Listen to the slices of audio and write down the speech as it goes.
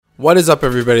What is up,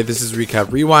 everybody? This is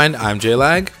Recap Rewind. I'm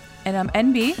J-Lag. And I'm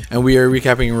NB. And we are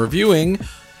recapping and reviewing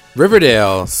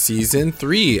Riverdale Season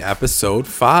 3, Episode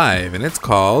 5. And it's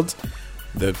called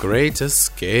The Great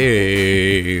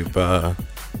Escape.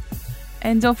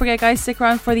 And don't forget, guys, stick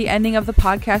around for the ending of the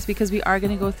podcast because we are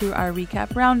going to go through our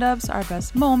recap roundups, our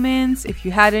best moments, if you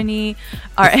had any,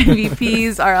 our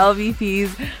MVPs, our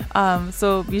LVPs.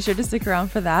 So be sure to stick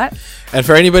around for that. And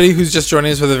for anybody who's just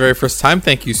joining us for the very first time,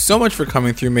 thank you so much for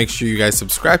coming through. Make sure you guys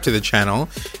subscribe to the channel.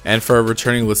 And for our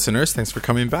returning listeners, thanks for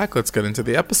coming back. Let's get into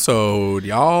the episode,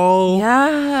 y'all.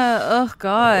 Yeah. Oh,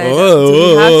 God.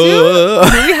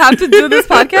 Do we have to do this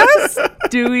podcast?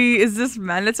 Is this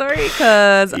mandatory?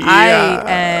 Because I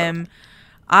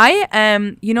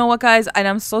am, you know what, guys, and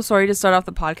I'm so sorry to start off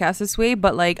the podcast this way,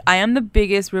 but like, I am the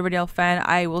biggest Riverdale fan.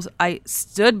 I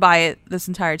stood by it this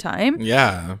entire time.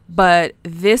 Yeah. But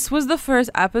this was the first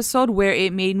episode where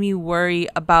it made me worry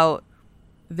about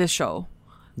this show.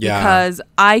 Yeah. Because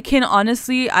I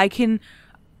can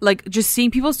like, just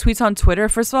seeing people's tweets on Twitter,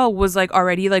 first of all, was like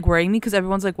already like worrying me because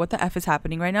everyone's like, what the F is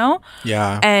happening right now?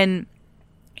 Yeah. And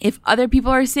if other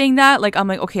people are saying that, like, I'm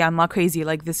like, okay, I'm not crazy.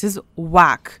 Like, this is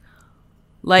whack.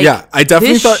 Like, yeah, I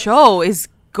definitely thought this show is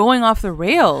going off the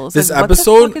rails. This like,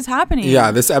 episode, what the fuck is happening?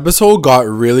 Yeah, this episode got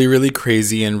really, really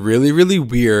crazy and really, really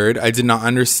weird. I did not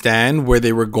understand where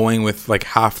they were going with like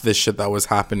half the shit that was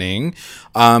happening.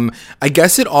 I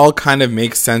guess it all kind of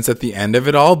makes sense at the end of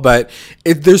it all, but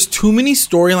there's too many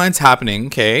storylines happening.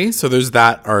 Okay, so there's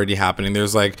that already happening.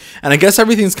 There's like, and I guess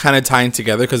everything's kind of tying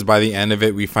together because by the end of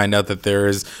it, we find out that there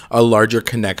is a larger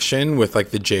connection with like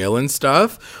the jail and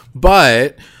stuff.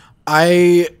 But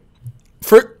I'm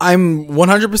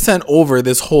 100% over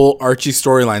this whole Archie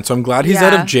storyline. So I'm glad he's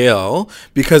out of jail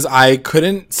because I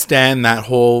couldn't stand that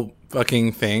whole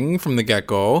fucking thing from the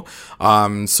get-go.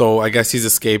 So I guess he's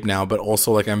escaped now, but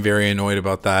also like I'm very annoyed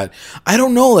about that. I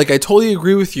don't know. Like I totally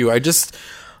agree with you. I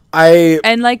don't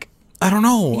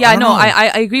know. Yeah,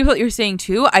 I agree with what you're saying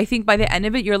too. I think by the end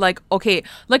of it, you're like, okay,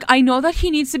 like I know that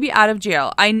he needs to be out of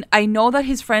jail. I know that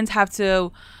his friends have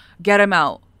to get him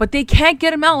out. But they can't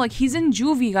get him out. Like, he's in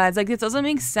juvie, guys. Like, this doesn't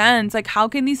make sense. Like, how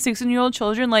can these 16-year-old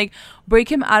children, like,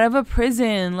 break him out of a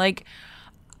prison? Like,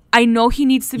 I know he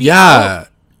needs to be out.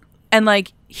 And,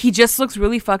 like, he just looks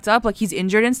really fucked up. Like, he's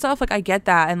injured and stuff. Like, I get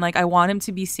that. And, like, I want him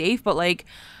to be safe. But, like,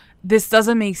 this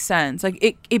doesn't make sense.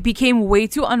 Like, it became way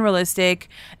too unrealistic.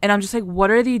 And I'm just like,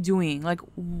 what are they doing? Like,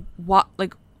 what?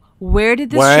 Like, where did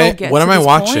this show get? What am I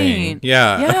watching? Point?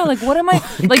 Yeah, like what am I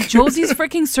like? Josie's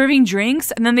freaking serving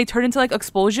drinks, and then they turn into like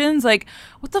explosions. Like,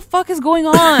 what the fuck is going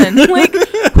on? Like,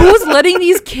 who's letting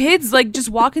these kids like just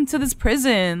walk into this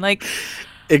prison? Like,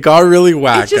 it got really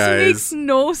whack, guys. It just makes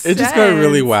no sense. It just got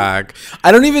really whack.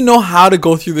 I don't even know how to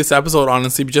go through this episode,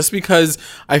 honestly, just because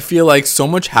I feel like so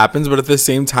much happens, but at the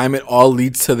same time, it all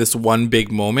leads to this one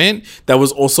big moment that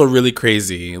was also really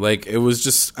crazy. Like, it was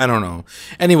just, I don't know.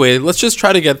 Anyway, let's just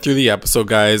try to get through the episode,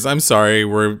 guys. I'm sorry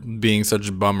we're being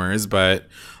such bummers, but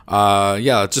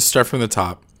yeah, let's just start from the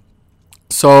top.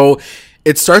 So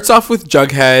it starts off with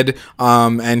Jughead,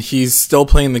 and he's still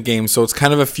playing the game. So it's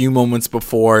kind of a few moments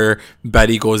before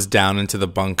Betty goes down into the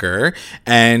bunker.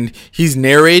 And he's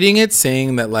narrating it,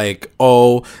 saying that, like,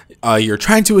 you're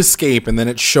trying to escape. And then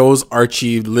it shows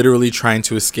Archie literally trying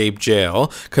to escape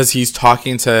jail because he's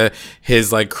talking to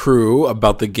his, like, crew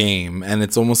about the game. And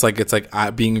it's almost like it's, like,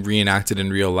 being reenacted in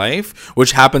real life,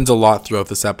 which happens a lot throughout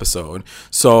this episode.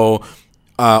 So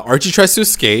Archie tries to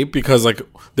escape because, like,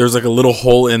 there's like a little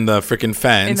hole in the freaking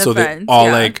fence, so they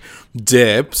all like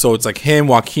dip. So it's like him,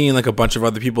 Joaquin, like a bunch of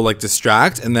other people like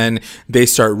distract, and then they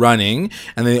start running,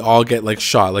 and they all get like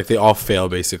shot. Like they all fail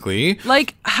basically.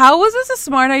 Like, how was this a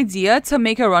smart idea to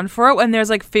make a run for it when there's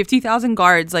like 50,000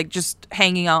 guards like just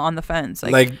hanging out on the fence?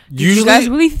 Like usually, you guys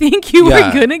really think you were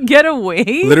gonna get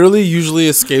away? Literally, usually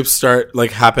escapes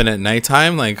happen at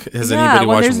nighttime. Like, has anybody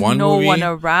watched one movie? No one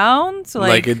around. So,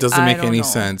 like it doesn't make any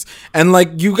sense. And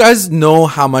like you guys know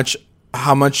how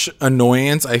much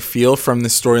annoyance I feel from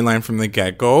this storyline from the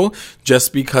get-go,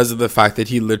 just because of the fact that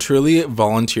he literally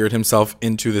volunteered himself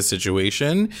into the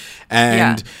situation.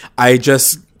 And I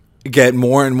just get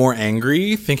more and more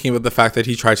angry thinking about the fact that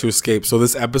he tried to escape. So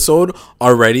this episode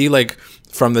already, like,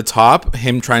 from the top,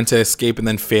 him trying to escape and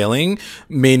then failing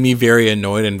made me very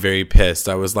annoyed and very pissed.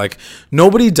 I was like,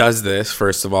 nobody does this,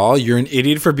 first of all. You're an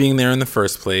idiot for being there in the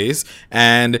first place.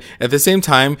 And at the same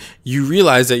time, you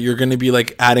realize that you're going to be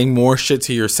like adding more shit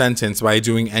to your sentence by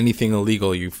doing anything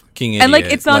illegal, you fucking idiot. And like,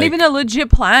 it's not even a legit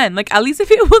plan. Like, at least if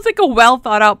it was like a well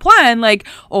thought out plan, like,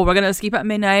 oh, we're going to escape at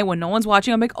midnight when no one's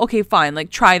watching. I'm like, okay, fine. Like,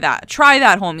 try that,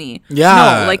 homie.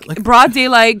 Yeah. No, like broad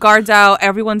daylight, guards out,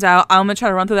 everyone's out. I'm going to try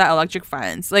to run through that electric fence.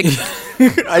 friends. Like,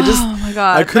 oh my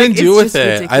God, I couldn't like, deal it's with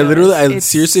it. just I ridiculous.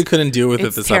 seriously couldn't deal with it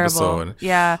It's this terrible. episode.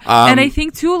 Yeah. And I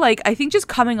think too, like, I think just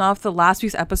coming off the last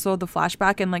week's episode, the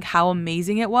flashback, and like how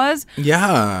amazing it was,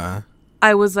 Yeah.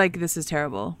 I was like, this is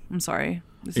terrible. I'm sorry.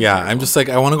 This is Yeah, terrible. I'm just like,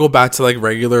 I want to go back to like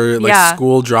regular like Yeah.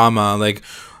 school drama. Like,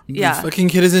 Yeah. the fucking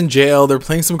kid is in jail. They're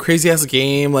playing some crazy ass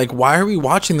game. Like, why are we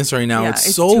watching this right now? Yeah,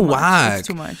 it's so too much. whack. It's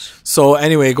too much. So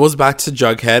anyway, it goes back to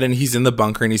Jughead, and he's in the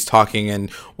bunker and he's talking and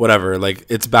whatever. Like,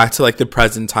 it's back to like the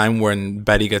present time when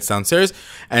Betty gets downstairs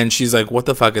and she's like, "What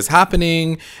the fuck is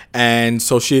happening?" And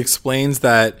so she explains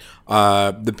that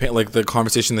the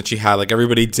conversation that she had, like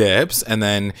everybody dips and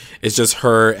then it's just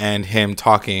her and him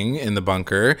talking in the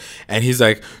bunker, and he's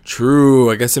like,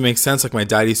 "True, I guess it makes sense. Like my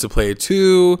dad used to play it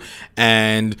too."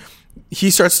 And he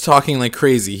starts talking like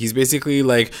crazy. He's basically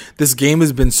like, this game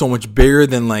has been so much bigger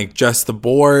than like just the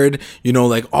board. You know,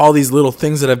 like all these little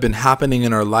things that have been happening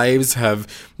in our lives have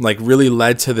like really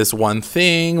led to this one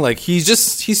thing. Like he's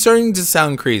starting to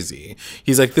sound crazy.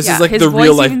 He's like, this is like his the voice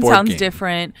real life even board sounds game.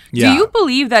 different. Yeah. Do you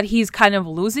believe that he's kind of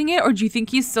losing it, or do you think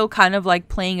he's still kind of like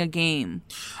playing a game?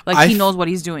 Like he knows what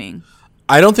he's doing.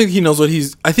 I don't think he knows what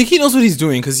I think he knows what he's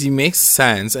doing because he makes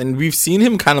sense. And we've seen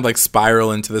him kind of like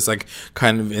spiral into this like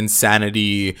kind of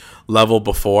insanity level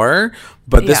before.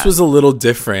 But this was a little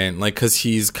different, like, because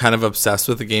he's kind of obsessed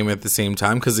with the game at the same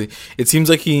time, because it seems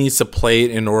like he needs to play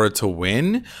it in order to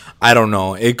win. I don't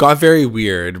know. It got very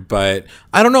weird, but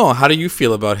I don't know. How do you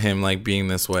feel about him like being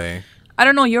this way? I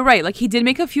don't know. You're right. Like he did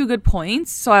make a few good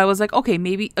points, so I was like, okay,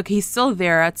 maybe he's still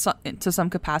there to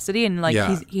some capacity, and like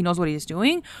he knows what he's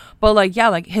doing. But like, yeah,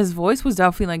 like his voice was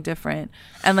definitely like different,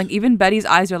 and like even Betty's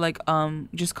eyes are like,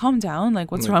 just calm down.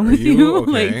 Like, what's wrong with you?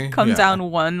 Okay? Like, come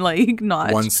down one like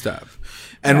notch. One step.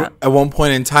 And at one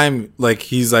point in time, like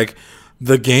he's like,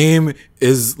 the game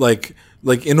is like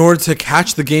in order to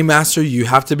catch the game master, you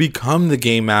have to become the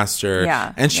game master.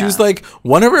 Yeah. And she was like,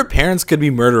 one of her parents could be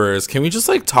murderers. Can we just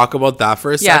like talk about that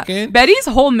for a second? Betty's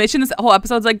whole mission this whole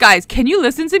episode is like, guys, can you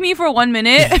listen to me for 1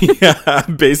 minute? Yeah,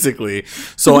 basically.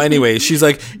 So anyway, she's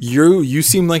like, you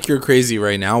seem like you're crazy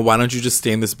right now. Why don't you just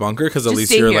stay in this bunker? Because at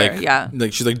least you're here.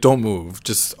 like, she's like, don't move.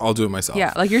 Just, I'll do it myself.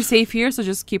 Yeah, like you're safe here, so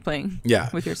just keep playing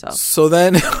with yourself. So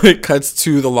then it cuts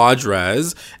to the lodge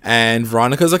res, and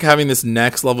Veronica's like having this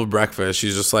next level breakfast.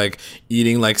 She's just like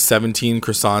eating like 17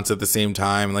 croissants at the same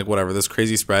time, like whatever, this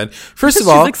crazy spread. First of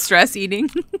all, like stress eating.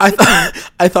 I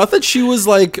thought that she was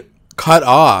like cut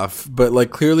off, but like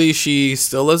clearly she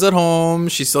still lives at home.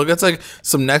 She still gets like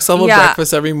some next level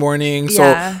breakfast every morning.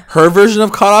 So her version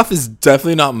of cut off is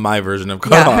definitely not my version of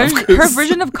cut off. Her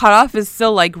version of cut off is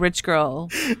still like rich girl.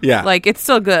 Yeah, like it's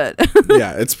still good.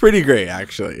 Yeah, it's pretty great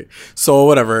actually. So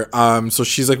whatever. So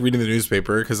she's like reading the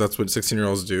newspaper because that's what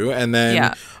 16-year-olds do, and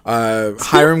then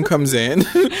Hiram comes in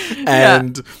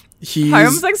and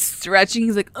Hiram's like stretching.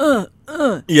 He's like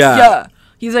yeah.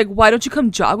 He's like, why don't you come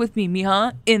jog with me,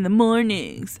 mija, in the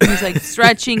mornings? And he's like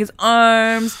stretching his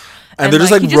arms. And they're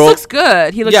just like he just looks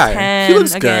good. He looks tan he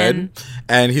looks again. good.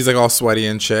 And he's like all sweaty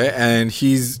and shit. And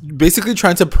he's basically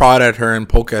trying to prod at her and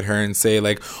poke at her and say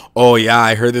like, oh yeah,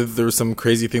 I heard that there was some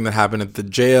crazy thing that happened at the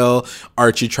jail.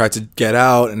 Archie tried to get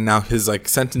out and now his like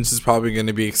sentence is probably going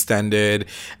to be extended.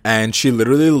 And she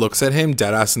literally looks at him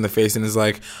dead ass in the face and is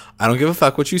like, I don't give a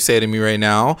fuck what you say to me right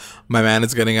now. My man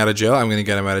is getting out of jail. I'm going to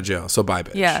get him out of jail. So bye,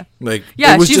 bitch. Yeah. Like,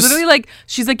 yeah, she's literally like,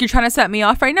 she's like, you're trying to set me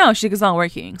off right now. She's like, it's not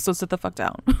working. So sit the fuck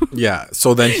down. Yeah.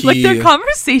 So then he. Like their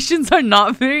conversations are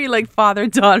not very like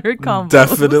father-daughter combos.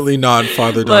 Definitely not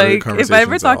father-daughter like, conversations. If I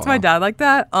ever talk to my dad like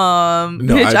that,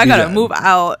 bitch, I gotta move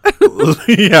out.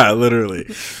 Yeah, literally.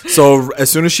 So as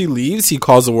soon as she leaves, he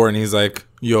calls the warden. He's like,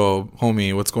 yo,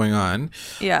 homie, what's going on?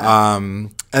 Yeah.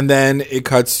 And then it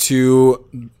cuts to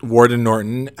Warden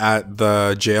Norton at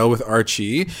the jail with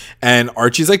Archie, and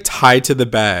Archie's like tied to the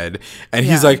bed, and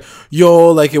he's like,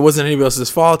 yo, like it wasn't anybody else's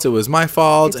fault, it was my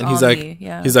fault. And he's like,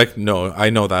 he's like, no, I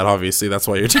know that, obviously, that's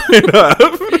why you're tied up.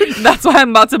 That's why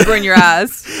I'm about to burn your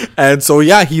ass. And so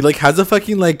yeah, he like has a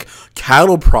fucking like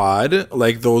cattle prod,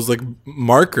 like those like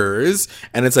markers,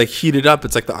 and it's like heated up.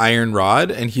 It's like the iron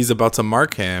rod, and he's about to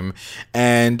mark him.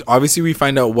 And obviously we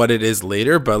find out what it is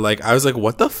later, but like I was like,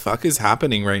 what the fuck is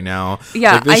happening right now?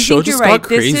 Yeah, like, this I show think just you're right. got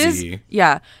crazy.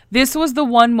 This was the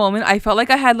one moment I felt like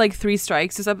I had like 3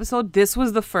 strikes this episode. This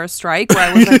was the first strike where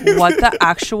I was like, what the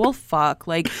actual fuck?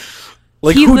 Like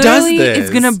he who literally does this? is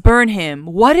gonna burn him.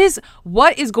 What is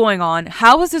going on?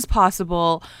 How is this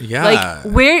possible? Yeah.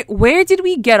 Like where did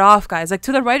we get off, guys? Like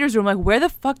to the writer's room, like where the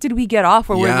fuck did we get off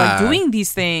where we're like doing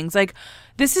these things? Like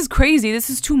this is crazy. This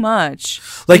is too much.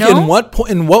 Like in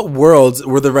what worlds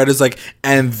were the writers like,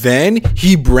 and then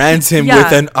he brands him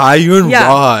with an iron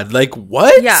rod? Like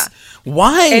what? Yeah.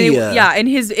 Why? And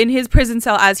in his prison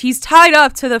cell as he's tied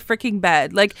up to the freaking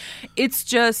bed. Like, it's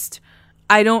just,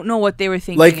 I don't know what they were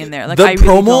thinking in there. Like, the I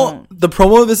promo, really don't. the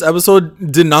promo of this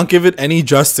episode did not give it any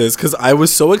justice because I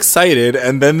was so excited,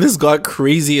 and then this got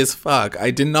crazy as fuck.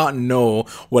 I did not know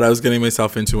what I was getting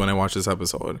myself into when I watched this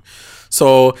episode.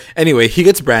 So anyway, he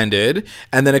gets branded,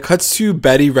 and then it cuts to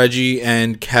Betty, Reggie,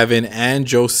 and Kevin and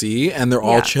Josie, and they're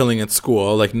all chilling at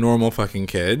school like normal fucking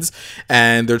kids,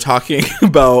 and they're talking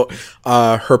about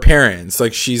her parents.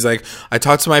 Like, she's like, I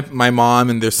talked to my mom,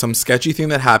 and there's some sketchy thing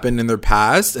that happened in their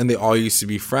past, and they all used to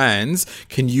be friends.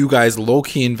 Can you guys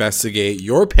low-key investigate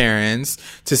your parents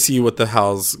to see what the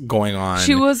hell's going on?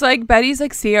 She was like, Betty's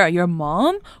like, Sierra, your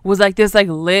mom was like this like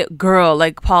lit girl,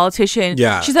 like politician.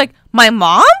 Yeah. She's like, my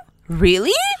mom?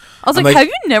 Really? I was like, have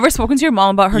you never spoken to your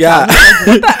mom about her? Yeah. Like,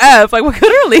 what the F? Like, what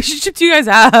kind of relationship do you guys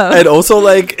have? And also,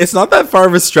 like, it's not that far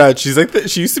of a stretch. She's like,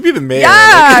 she used to be the mayor.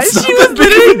 Yeah, like, she was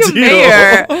literally the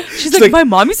mayor. She's like, my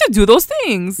mom used to do those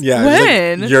things. Yeah.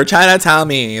 When? Like, you're trying to tell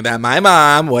me that my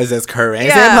mom was as crazy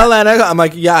and political. I'm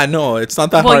like, yeah, no, it's not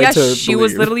that hard to she believe.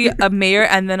 was literally a mayor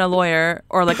and then a lawyer,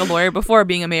 or like a lawyer before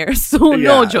being a mayor. So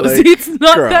no, Josie, like, it's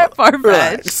not girl, that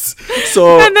far-fetched.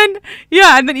 So and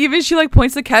then even she like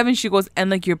points to Kevin. She goes,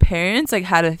 and like your parents like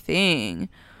had a thing,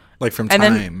 like from and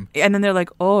time. And then they're like,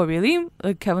 oh really?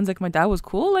 Like Kevin's like, my dad was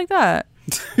cool like that.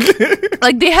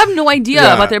 Like, they have no idea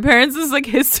about their parents' like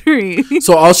history.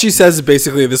 So all she says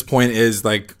basically at this point is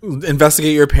like,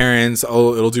 investigate your parents.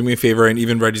 Oh, it'll do me a favor. And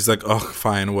even Reggie's like, oh,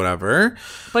 fine, whatever.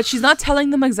 But she's not telling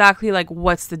them exactly like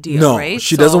what's the deal. No, right?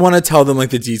 she doesn't want to tell them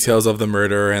like the details of the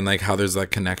murder and like how there's that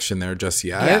connection there just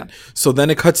yet. Yeah. So then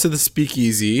it cuts to the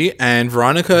speakeasy, and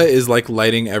Veronica is like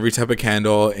lighting every type of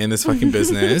candle in this fucking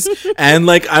business. And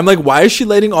like, I'm like, why is she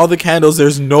lighting all the candles?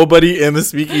 There's nobody in the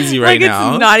speakeasy right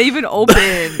now. It's not even open.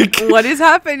 What is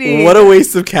happening? What a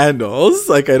waste of candles.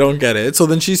 Like, I don't get it. So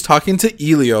then she's talking to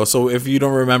Elio. So if you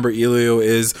don't remember, Elio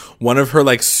is one of her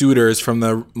like suitors from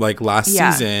the like last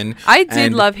season. I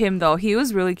did love him though. He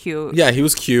was really cute. Yeah, he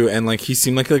was cute, and like he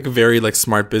seemed like a very like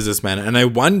smart businessman. And I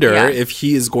wonder if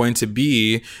he is going to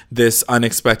be this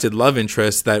unexpected love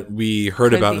interest that we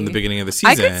heard about in the beginning of the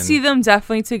season. I could see them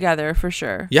definitely together for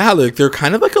sure. Yeah, like they're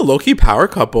kind of like a low-key power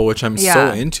couple, which I'm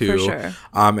so into. For sure.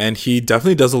 And he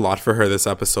definitely does a lot for her this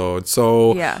episode.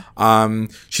 So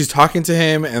she's talking to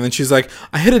him, and then she's like,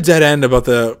 I hit a dead end about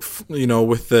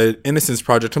with the Innocence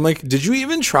Project. I'm like, did you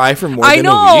even try for more than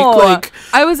a week? Like,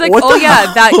 I was like, oh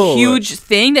yeah, that huge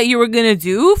thing that you were gonna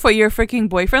do for your freaking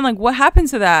boyfriend. Like, what happened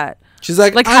to that? She's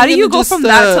like, how do you go from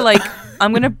that to like,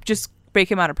 I'm gonna just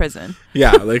break him out of prison?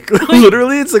 Yeah, like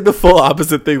literally, it's like the full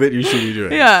opposite thing that you should be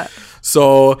doing. Yeah.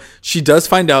 So she does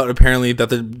find out apparently that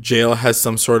the jail has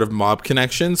some sort of mob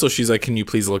connection. So she's like, can you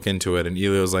please look into it? And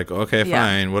Elio's like, okay,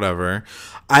 fine, whatever.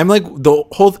 I'm like,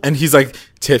 and he's like,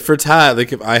 tit for tat.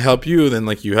 Like, if I help you, then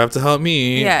like you have to help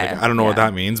me. Yeah. Like, I don't know what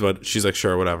that means, but she's like,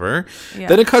 sure, whatever. Yeah.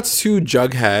 Then it cuts to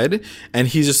Jughead, and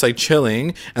he's just like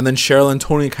chilling. And then Cheryl and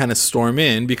Tony kind of storm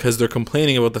in because they're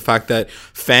complaining about the fact that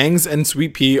Fangs and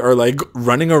Sweet Pea are like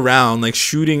running around, like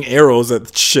shooting arrows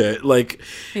at shit. Like,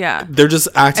 they're just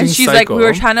acting. And she's psycho. like, we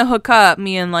were trying to hook up,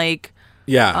 me and like,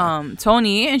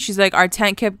 Tony, and she's like, our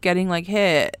tent kept getting like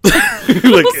hit.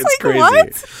 Like, it's like, crazy.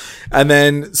 What? And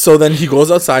then he goes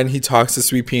outside and he talks to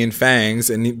Sweet Pea and Fangs,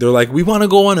 and they're like, we want to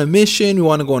go on a mission, we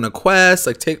want to go on a quest,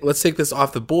 like let's take this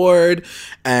off the board.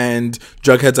 And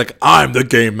Jughead's like, I'm the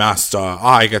game master,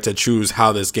 I get to choose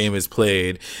how this game is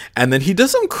played. And then he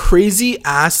does some crazy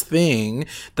ass thing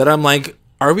that I'm like,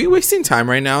 are we wasting time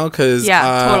right now? Because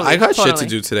I got shit to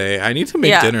do today. I need to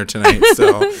make dinner tonight.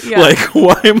 So, like,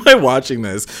 why am I watching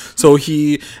this? So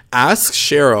he asks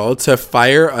Cheryl to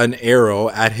fire an arrow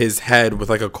at his head with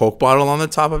like a Coke bottle on the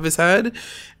top of his head.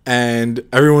 And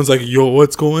everyone's like, yo,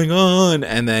 what's going on?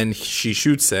 And then she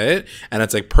shoots it, and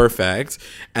it's like perfect.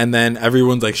 And then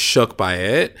everyone's like shook by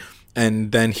it.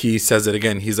 And then he says it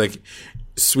again. He's like,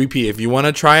 Sweet Pea, if you want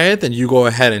to try it, then you go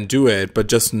ahead and do it. But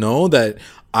just know that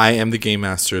I am the game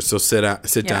master, so sit down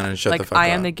and shut the fuck up. I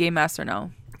am the game master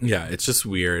now. Yeah, it's just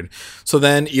weird. So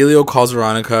then Elio calls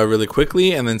Veronica really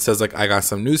quickly and then says like, I got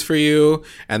some news for you.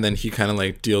 And then he kind of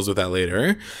like deals with that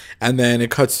later. And then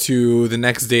it cuts to the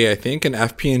next day, I think, and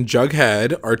FP and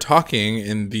Jughead are talking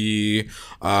in the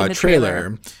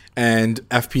trailer. And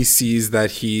FP sees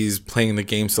that he's playing the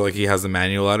game, so like he has the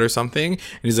manual out or something, and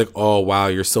he's like, oh wow,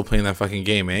 you're still playing that fucking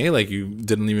game, eh? Like, you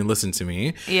didn't even listen to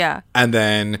me. Yeah. And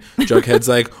then Jughead's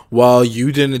like, well,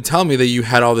 you didn't tell me that you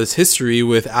had all this history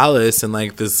with Alice and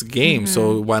like this game,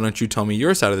 so why don't you tell me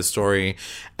your side of the story?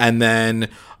 And then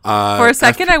For a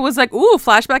second, I was like, "Ooh,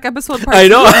 flashback episode part." I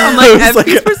know. I'm I was like,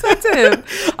 FP's like-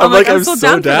 perspective. I'm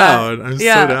so down. I'm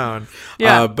Yeah. so down.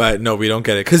 Yeah. But no, we don't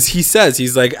get it because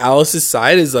he's like Alice's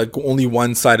side is like only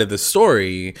one side of the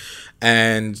story,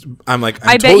 and I'm like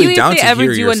I bet totally you if down they to ever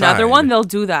hear do your another side. one, they'll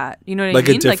do that. You know what like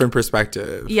I mean? a different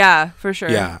perspective. Yeah, for sure.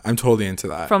 Yeah, I'm totally into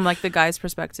that. From like the guy's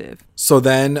perspective. So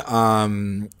then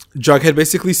Jughead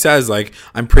basically says like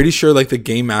I'm pretty sure like the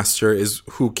game master is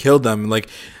who killed them.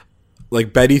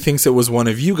 Like Betty thinks it was one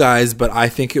of you guys, but I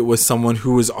think it was someone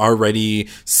who was already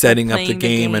setting up the playing the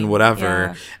game and game, whatever.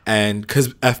 yeah. And because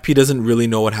FP doesn't really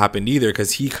know what happened either,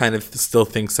 because he kind of still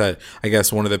thinks that I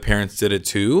guess one of the parents did it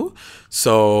too.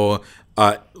 So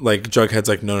like Jughead's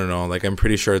like no, like I'm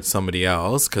pretty sure it's somebody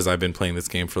else because I've been playing this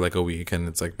game for like a week and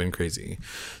it's like been crazy.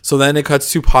 So then it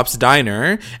cuts to Pop's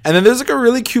diner, and then there's like a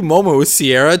really cute moment with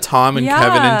Sierra, Tom, and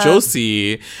Kevin and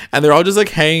Josie, and they're all just like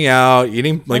hanging out,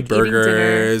 eating like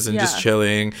burgers and just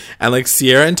chilling. And like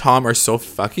Sierra and Tom are so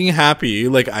fucking happy.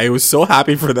 Like I was so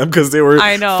happy for them because they were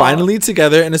finally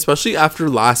together, and especially after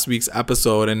last week's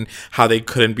episode and how they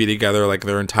couldn't be together like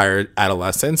their entire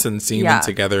adolescence, and seeing them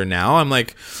together now, I'm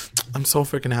like, I'm so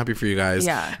freaking happy for you guys.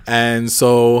 Yeah. And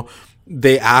so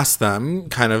they asked them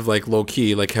kind of like low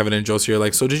key, like Kevin and Josie are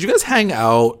like, so did you guys hang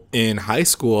out in high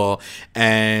school?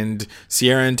 And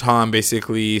Sierra and Tom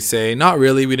basically say, not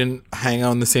really. We didn't hang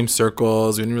out in the same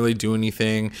circles. We didn't really do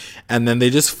anything. And then they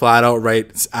just flat out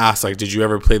ask like, did you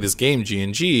ever play this game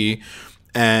G&G?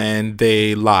 And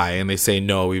they lie and they say,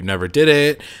 no, we've never did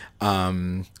it.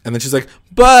 And then she's like,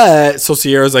 so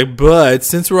Sierra's like, but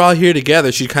since we're all here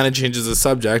together, she kind of changes the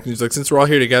subject. And she's like, since we're all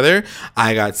here together,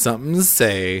 I got something to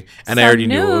say. And I already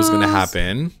knew it was going to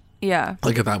happen. Yeah.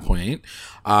 Like at that point.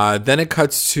 Then it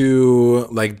cuts to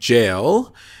like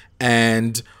jail,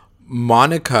 and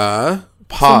Monica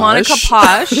Posh. So Monica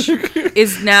Posh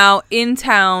is now in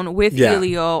town with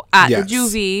Elio at the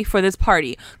juvie for this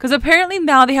party. Because apparently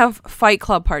now they have fight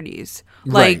club parties.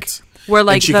 Like, where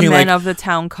like the men of the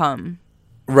town come.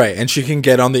 Right, and she can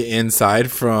get on the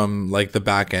inside from like the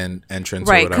back end entrance,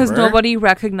 right? Because nobody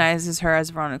recognizes her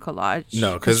as Veronica Lodge.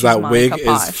 No, because that wig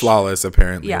is flawless.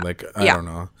 Apparently, Yeah. like I don't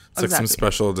know, it's like some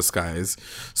special disguise.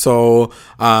 So,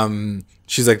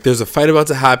 she's like, "There's a fight about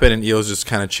to happen," and Eel's just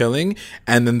kind of chilling,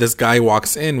 and then this guy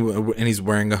walks in and he's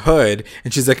wearing a hood,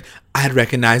 and she's like, "I'd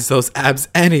recognize those abs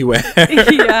anywhere."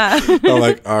 Yeah, I'm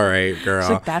like, "All right, girl." She's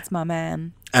like, "That's my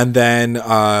man." And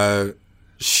then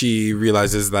she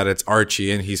realizes that it's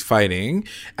Archie and he's fighting.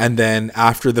 And then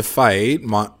after the fight,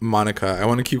 Monica, I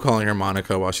want to keep calling her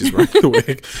Monica while she's wearing the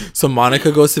wig. So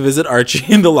Monica goes to visit Archie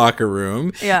in the locker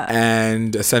room. Yeah.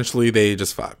 And essentially they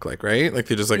just fuck, like, right? Like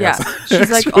they just like, she's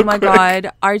like, oh my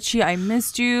God, Archie, I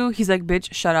missed you. He's like,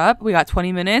 bitch, shut up. We got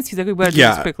 20 minutes. He's like, we better do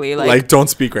this quickly. Like don't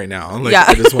speak right now. Like, yeah.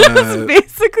 I just wanna, that's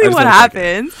basically what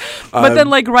happens. But then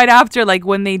like right after, like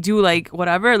when they do like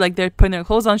whatever, like they're putting their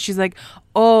clothes on, she's like,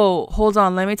 oh, hold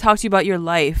on, let me talk to you about your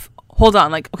life. Hold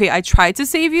on, like, okay, I tried to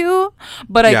save you,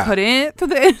 but I couldn't through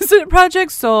the Innocent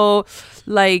Project, so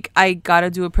like I gotta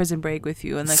do a prison break with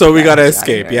you, and like, so we gotta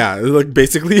escape. Yeah, like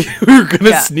basically we're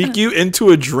gonna sneak you into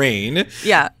a drain.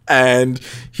 Yeah. And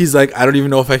he's like, I don't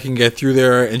even know if I can get through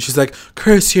there. And she's like,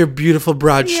 curse your beautiful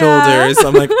broad shoulders.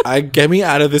 I'm like, get me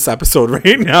out of this episode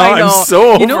right now. I'm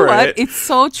so over it. You know what? It's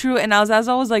so true. And as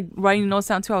I was like writing notes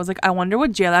down too, I was like, I wonder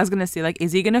what J-Lag's gonna say. Like,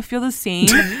 is he gonna feel the same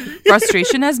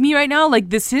frustration as me right now? Like,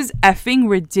 this is effing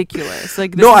ridiculous.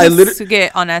 Like, this is to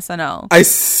get on SNL. I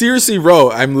seriously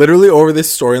wrote, I'm literally over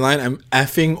this storyline. I'm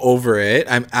effing over it.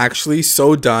 I'm actually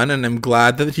so done. And I'm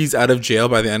glad that he's out of jail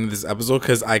by the end of this episode,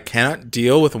 because I cannot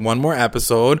deal with one more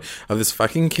episode of this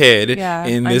fucking kid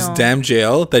in this damn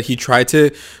jail that he tried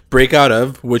to break out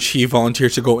of, which he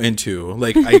volunteered to go into.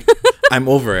 Like, I'm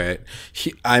over it.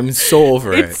 I'm so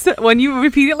over it. When you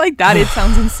repeat it like that, it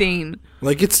sounds insane.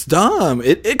 Like, it's dumb.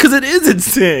 Because it is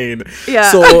insane.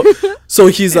 Yeah. So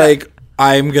he's like,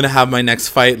 I'm gonna have my next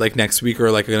fight like next week or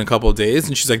like in a couple of days,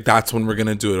 and she's like, that's when we're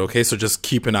gonna do it. Okay, so just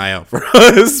keep an eye out for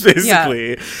us.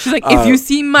 Basically, she's like, if you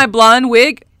see my blonde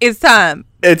wig, it's time.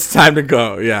 It's time to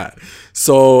go, yeah.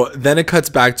 So then it cuts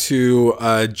back to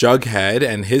Jughead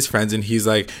and his friends, and he's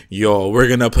like, yo, we're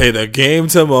gonna play the game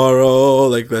tomorrow.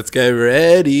 Like, let's get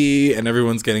ready. And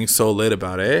everyone's getting so lit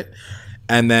about it.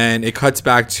 And then it cuts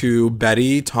back to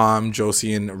Betty, Tom,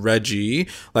 Josie, and Reggie,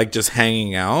 like, just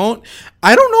hanging out.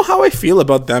 I don't know how I feel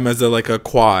about them as a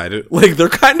quad. Like, they're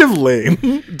kind of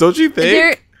lame. Don't you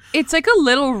think? It's like a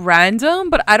little random,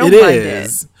 but I don't mind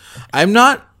it. I'm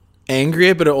not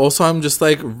angry, but also I'm just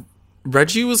like,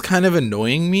 Reggie was kind of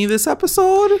annoying me this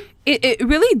episode. It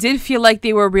really did feel like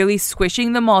they were really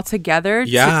squishing them all together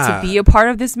Yeah. to be a part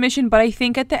of this mission. But I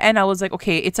think at the end, I was like,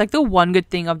 okay, it's like the one good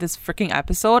thing of this freaking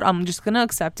episode. I'm just going to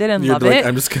accept it and You're love like, it.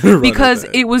 I'm just gonna run because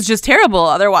with it. it was just terrible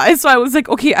otherwise. So I was like,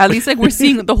 okay, at least like we're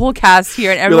seeing the whole cast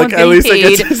here and You're everyone's like, at least getting I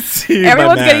paid. get to see my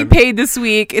Everyone's man. getting paid this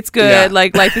week. It's good. Yeah.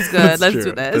 Like life is good. That's Let's true.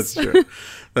 do this. That's true.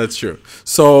 That's true.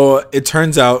 So it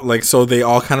turns out, like, so they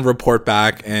all kind of report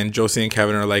back, and Josie and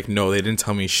Kevin are like, no, they didn't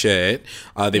tell me shit.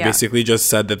 They Yeah. basically just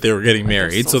said that they were getting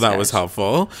married, so that was sketch.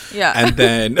 helpful. Yeah. And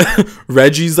then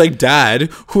Reggie's like dad,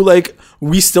 who like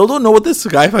we still don't know what this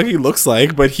guy fucking looks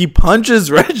like, but he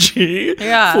punches Reggie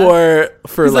Yeah.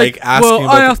 for He's like asking well,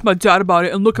 about I the- asked my dad about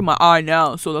it and look at my eye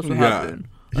now. So that's what Yeah. happened.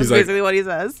 That's He's like- basically what he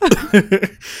says.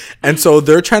 And so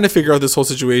they're trying to figure out this whole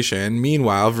situation.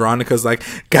 Meanwhile, Veronica's like,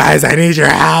 guys, I need your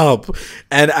help.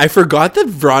 And I forgot that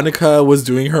Veronica was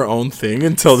doing her own thing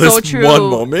until this So true. one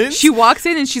moment. She walks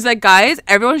in and she's like, guys,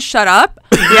 everyone shut up.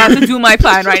 We have to do my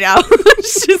plan right now.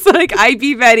 She's like, I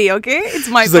be ready, okay? It's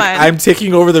my She's like, plan. I'm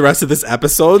taking over the rest of this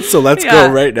episode, so let's Yeah.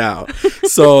 go right now.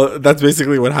 So that's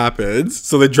basically what happens.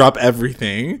 So they drop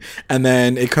everything, and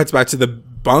then it cuts back to the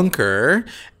bunker,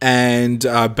 and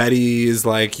Betty is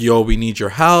like, yo, we need your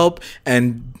help.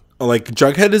 And like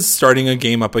Jughead is starting a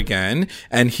game up again,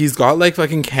 and he's got like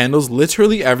fucking candles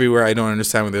literally everywhere. I don't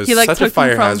understand when there's he like such a took fire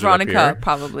them from hazard up Veronica, here.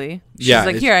 probably. She's Yeah,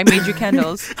 like, it- here, I made you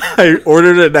candles. I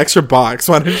ordered an extra box.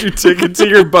 Why don't you take it to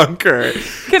your bunker?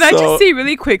 Can I So- just say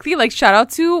really quickly, like, shout out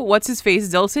to what's his face,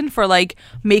 Dilton, for like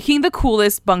making the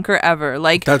coolest bunker ever.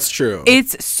 Like, That's true.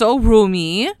 it's so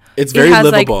roomy. It's very it has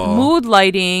livable. like mood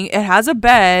lighting. It has a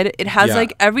bed. It has Yeah.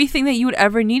 like everything that you would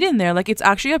ever need in there. Like, it's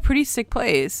actually a pretty sick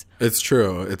place. It's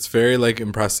true. It's very like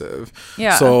impressive.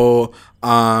 Yeah. So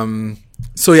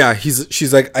so yeah,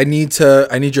 she's like, I need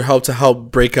your help to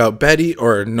help break out Betty,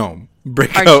 or no,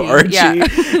 break out Archie, Archie.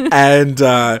 yeah. And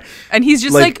And he's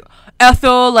just Like-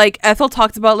 like Ethel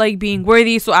talked about like being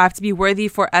worthy, so I have to be worthy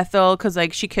for Ethel because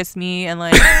like she kissed me and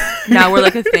like now we're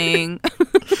like a thing.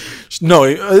 no,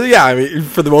 yeah, I mean,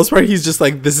 for the most part, he's just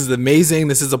like, this is amazing.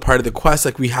 This is a part of the quest.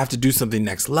 Like, we have to do something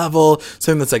next level,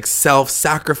 something that's like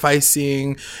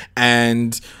self-sacrificing.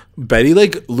 And Betty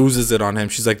like loses it on him.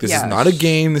 She's like, this is Yeah. not a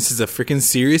game. This is a freaking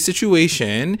serious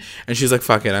situation. And she's like,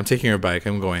 fuck it. I'm taking her bike.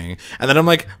 I'm going. And then I'm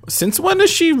like, since when does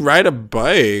she ride a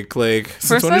bike? Like, since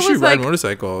First when I does she was ride like-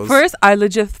 motorcycles? First, I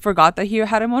legit forgot that he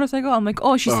had a motorcycle. I'm like,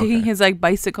 oh, she's taking Okay. his like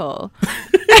bicycle.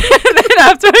 And then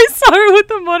after I saw her with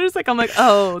the motorcycle, I'm like,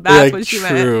 oh, that's like, what she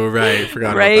true, meant. right.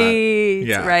 Forgot about that. Right,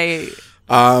 Yeah.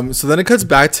 right. So then it cuts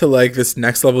back to like this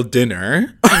next level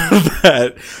dinner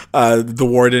that the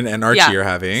warden and Archie Yeah. are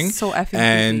having. So effing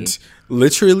and creepy.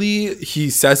 literally he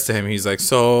says to him, he's like,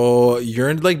 so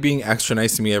you're like being extra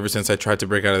nice to me ever since I tried to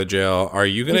break out of the jail. Are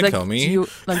you gonna He's like, kill me? Do you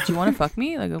want to fuck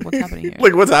me? Like, what's happening here?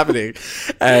 Like, what's happening?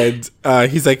 And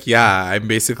he's like, yeah, I'm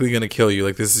basically gonna kill you.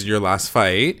 Like, this is your last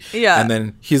fight. Yeah. And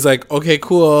then he's like, okay,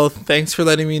 cool, thanks for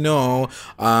letting me know.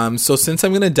 So since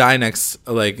I'm gonna die next,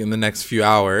 like in the next few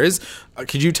hours,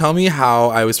 could you tell me how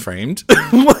I was framed?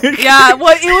 Like, Yeah,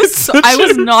 well, it was. it's such I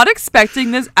was a- not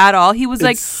expecting this at all. He was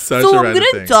like, such "So a I'm random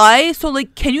gonna thing. die. So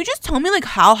like, can you just tell me like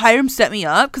how Hiram set me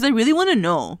up? Because I really want to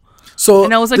know." So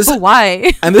And I was like, this- "But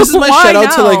why?" And this is my Why shout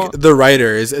out to now? like the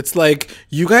writers. It's like,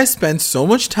 you guys spend so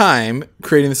much time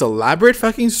creating this elaborate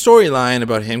fucking storyline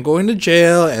about him going to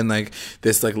jail and like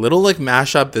this like little like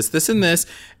mashup, this and this.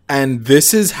 And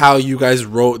this is how you guys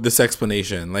wrote this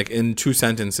explanation. Like in 2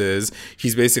 sentences,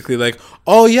 he's basically like,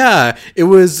 oh yeah, it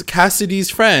was Cassidy's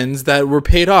friends that were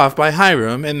paid off by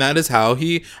Hiram. And that is how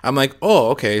I'm like, oh,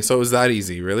 okay. So it was that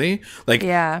easy, really? Like,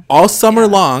 Yeah. all summer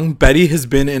long, Betty has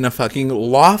been in a fucking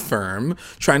law firm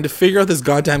trying to figure out this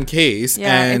goddamn case.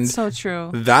 Yeah, and it's so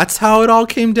true. that's how it all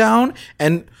came down.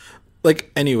 And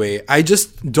like, anyway, I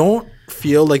just don't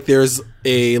feel like there's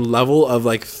a level of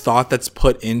like thought that's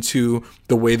put into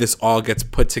the way this all gets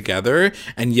put together.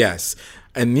 And yes,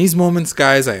 in these moments,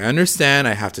 guys, I understand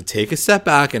I have to take a step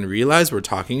back and realize we're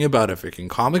talking about a freaking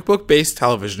comic book based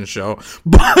television show.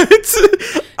 But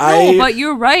No, but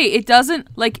you're right. It doesn't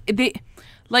like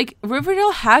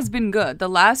Riverdale has been good. The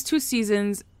last 2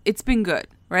 seasons, it's been good,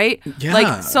 right? Yeah.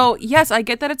 Like, so yes, I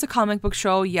get that it's a comic book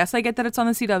show. Yes, I get that it's on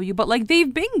the CW, but like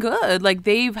they've been good. Like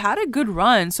they've had a good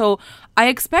run. So I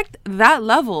expect that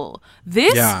level.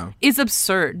 This Yeah. is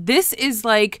absurd. This is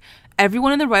like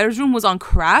everyone in the writer's room was on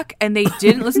crack and they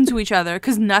didn't listen to each other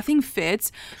because nothing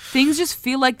fits. Things just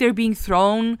feel like they're being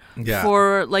thrown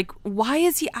for, like, why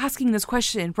is he asking this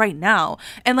question right now?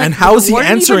 And like, and how is he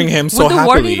answering him so happily? Would the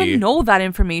warden even know that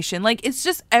information? Like, it's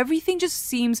just, everything just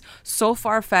seems so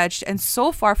far-fetched and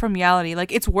so far from reality.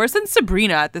 Like, it's worse than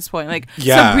Sabrina at this point. Like,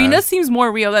 Sabrina seems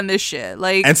more real than this shit.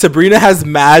 Like, and Sabrina has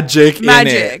magic in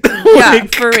it. Yeah,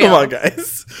 for real. Come on,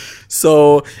 guys.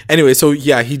 So anyway, so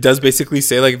yeah, he does basically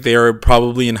say like they're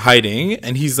probably in hiding,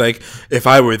 and he's like, if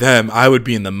I were them, I would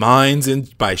be in the mines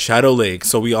by Shadow Lake.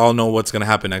 So we all know what's gonna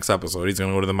happen next episode. He's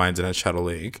gonna go to the mines at Shadow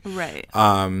Lake, right?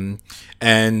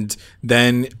 And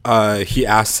then he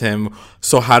asks him,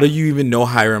 so how do you even know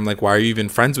Hiram? Like, why are you even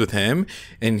friends with him?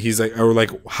 And he's like, or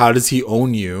like, how does he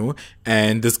own you?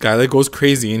 And this guy like goes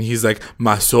crazy, and he's like,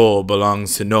 my soul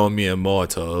belongs to no mere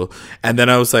mortal. And then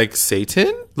I was like,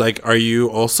 Satan? Like, are you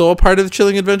also a part of the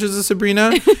Chilling Adventures of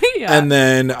Sabrina? Yeah. And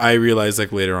then I realized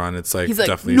like later on, it's like, he's like,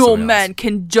 definitely no man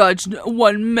can judge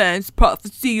one man's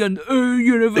prophecy on the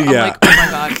universe. Yeah. I'm like, oh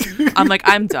my god. I'm like,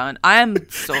 I'm done. I am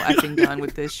so effing done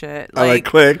with this shit. Like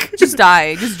click. Just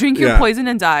die. Just drink your poison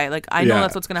and die. Like, I know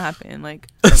that's what's gonna happen. Like,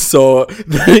 so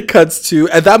then it cuts to,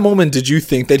 at that moment, did you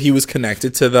think that he was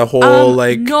connected to the whole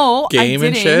game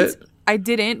and shit? I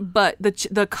didn't, but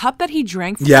the cup that he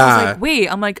drank from, I was like,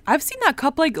 wait, I'm like, I've seen that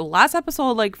cup like last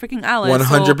episode, like freaking Alice.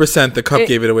 100%, the cup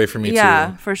gave it away for me too.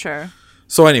 Yeah, for sure.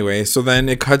 So anyway, so then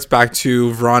it cuts back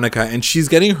to Veronica, and she's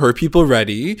getting her people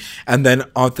ready. And then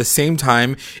at the same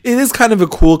time, it is kind of a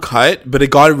cool cut, but it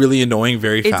got really annoying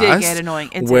very fast. It did get annoying.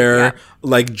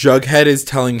 Like Jughead is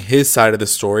telling his side of the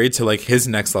story to like his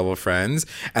next level friends,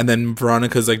 and then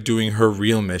Veronica's like doing her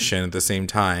real mission at the same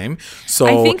time. So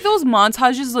I think those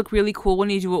montages look really cool when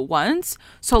you do it once.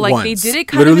 So like they did it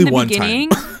kind of in the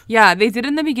beginning. Yeah, they did it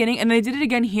in the beginning, and they did it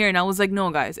again here. And I was like, no,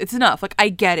 guys, it's enough. Like, I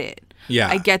get it. Yeah,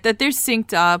 I get that they're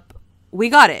synced up. We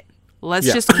got it. Let's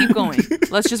just keep going.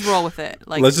 Let's just roll with it.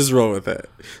 Like, let's just roll with it.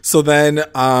 So then, they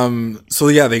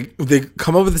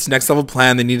come up with this next level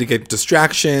plan. They need to get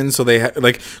distractions, so they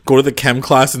go to the chem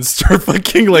class and start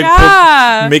fucking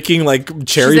making like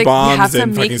cherry bombs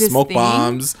and fucking smoke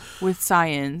bombs with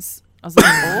science. I was like,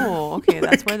 oh, okay,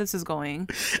 that's where this is going.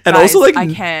 And guys, also, like, I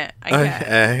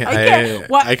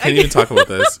can't even talk about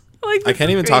this. Like, I can't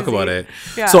even talk about it.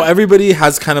 Yeah. So everybody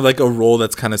has kind of like a role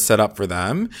that's kind of set up for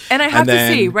them. And I have to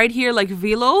say, right here, like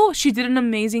Vilo, she did an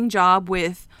amazing job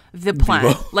with the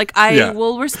plan. Vilo. Like, I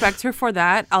will respect her for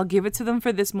that. I'll give it to them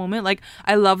for this moment. Like,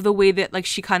 I love the way that like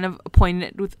she kind of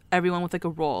appointed with everyone with like a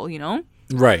role, you know?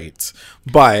 Right.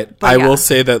 But I will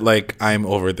say that like I'm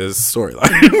over this storyline.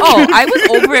 Oh, I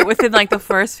was over it within like the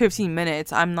first 15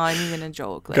 minutes. I'm not even gonna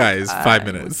joke. Like, guys, 5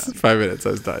 minutes. 5 minutes, I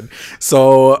was done.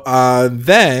 So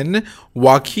then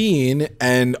Joaquin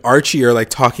and Archie are like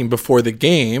talking before the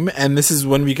game, and this is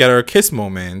when we get our kiss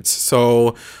moment.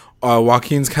 So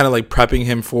Joaquin's kind of like prepping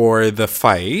him for the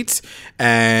fight,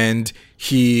 and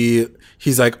he's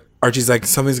like, Archie's like,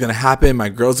 something's gonna happen, my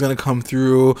girl's gonna come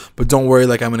through, but don't worry,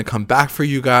 like, I'm gonna come back for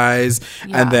you guys.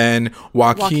 And then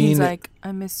Joaquin's like,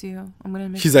 I miss you, I'm gonna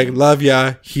miss you. He's like, love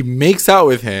ya. He makes out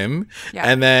with him,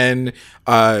 and then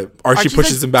Archie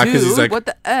pushes him back because he's like, what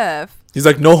the F? He's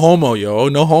like, no homo, yo,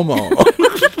 no homo.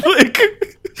 Like,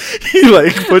 he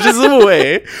like pushes him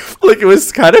away. Like, it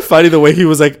was kind of funny the way he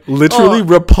was like literally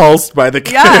repulsed by the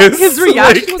kiss. Yeah, his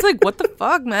reaction was like, what the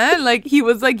fuck, man? Like, he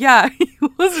was like, yeah, he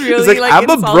was really like I'm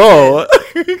insulted. a bro.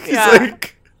 He's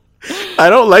like, I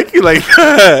don't like you like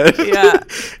that. Yeah.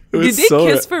 Did they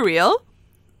kiss for real?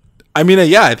 I mean,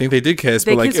 I think they did kiss,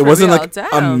 but like it wasn't like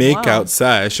a make out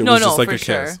sesh. It was just like a kiss.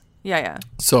 Sure. Yeah.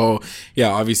 So yeah,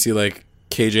 obviously like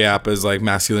KJ Appa's like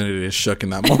masculinity is shook in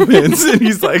that moment, and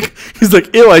he's like,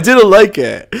 ew, I didn't like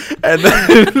it, and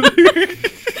then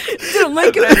didn't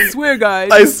like it. I swear, guys.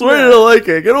 I swear I didn't like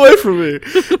it. Get away from me.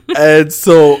 And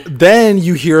so then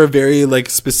you hear a very like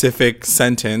specific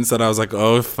sentence that I was like,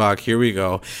 oh fuck, here we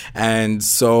go. And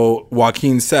so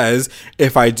Joaquin says,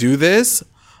 if I do this,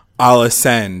 I'll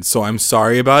ascend. So I'm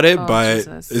sorry about it, but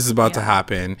Jesus. This is about to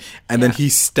happen. And then he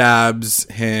stabs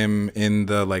him in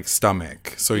the like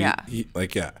stomach. So he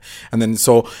and then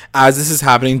so as this is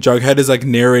happening, Jughead is like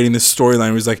narrating this storyline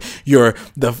where he's like,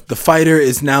 the fighter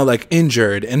is now like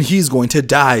injured and he's going to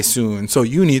die soon. So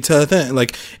you need to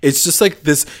like, it's just like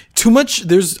this too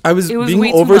much. I was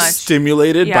being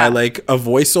overstimulated by like a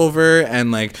voiceover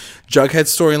and like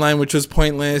Jughead's storyline, which was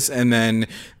pointless, and then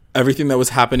everything that was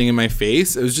happening in my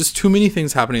face. It was just too many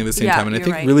things happening at the same time. And I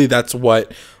think really that's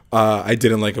what I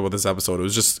didn't like about this episode. It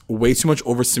was just way too much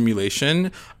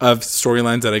overstimulation of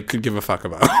storylines that I could give a fuck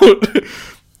about.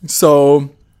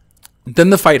 So then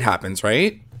the fight happens,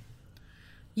 right?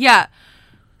 Yeah.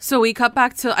 So we cut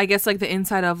back to, I guess, like the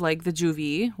inside of like the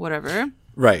juvie, whatever.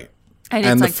 Right. And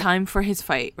it's like time for his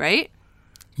fight, right?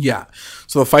 Yeah.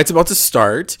 So the fight's about to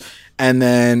start, and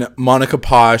then Monica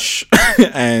Posh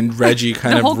and Reggie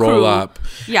kind of roll crew. up.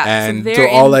 Yeah. And so they're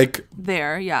all like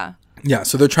there, yeah. Yeah,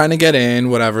 so they're trying to get in,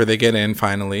 whatever, they get in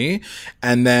finally.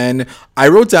 And then I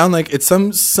wrote down like it's some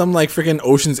like freaking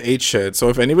Ocean's 8 shit. So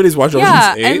if anybody's watched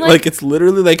Ocean's 8, like it's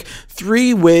literally like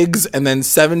 3 wigs and then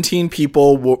 17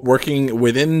 people working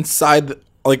within inside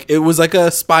like it was like a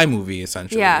spy movie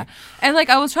essentially. Yeah. And like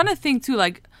I was trying to think too,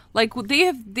 like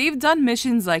they've done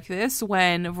missions like this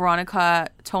when Veronica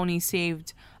Tony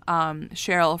saved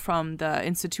Cheryl from the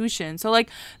institution. So like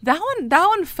that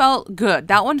one felt good.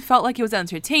 That one felt like it was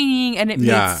entertaining and it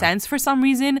made sense for some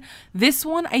reason. This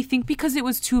one, I think because it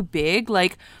was too big,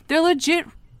 like they're legit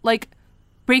like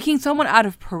breaking someone out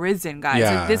of prison, guys.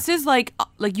 Yeah. Like this is like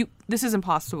this is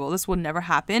impossible. This would never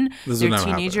happen. They're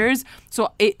teenagers.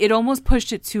 So it almost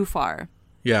pushed it too far.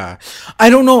 Yeah. I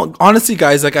don't know. Honestly,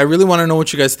 guys, like I really want to know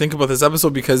what you guys think about this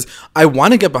episode because I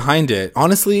want to get behind it.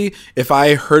 Honestly, if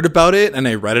I heard about it and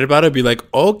I read it about it, I'd be like,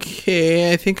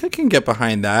 okay, I think I can get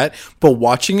behind that. But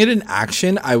watching it in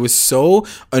action, I was so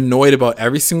annoyed about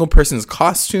every single person's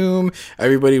costume,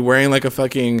 everybody wearing like a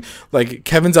fucking, like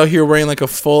Kevin's out here wearing like a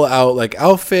full out like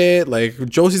outfit, like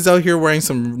Josie's out here wearing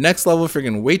some next level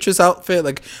freaking waitress outfit.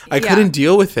 Like I couldn't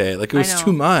deal with it. Like it was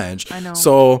too much. I know.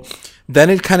 So then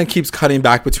it kind of keeps cutting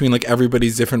back between like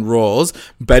everybody's different roles.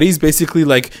 Betty's basically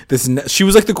like this. She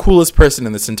was like the coolest person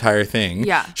in this entire thing.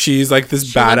 Yeah. She's like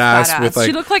this badass with like.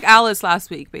 She looked like Alice last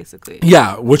week, basically.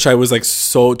 Yeah, which I was like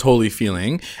so totally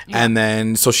feeling. Yeah. And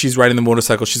then so she's riding the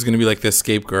motorcycle. She's gonna be like the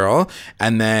escape girl.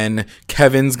 And then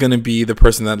Kevin's gonna be the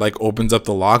person that like opens up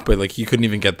the lock, but like he couldn't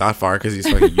even get that far because he's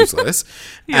fucking useless.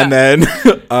 Yeah.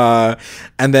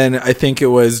 And then I think it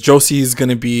was Josie's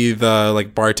gonna be the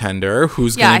like bartender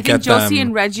who's gonna get them. Josie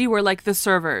and Reggie were like the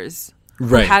servers.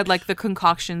 Right. Who had like the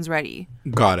concoctions ready.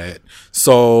 Got it.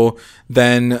 So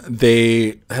then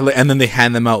they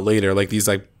hand them out later, like these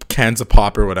like cans of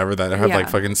pop or whatever that have like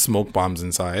fucking smoke bombs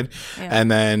inside. Yeah. And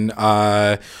then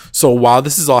so while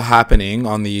this is all happening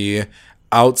on the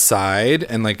outside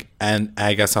and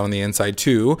I guess on the inside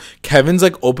too, Kevin's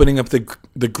like opening up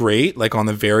the grate like on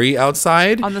the very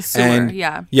outside on the sewer.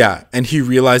 And he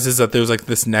realizes that there's like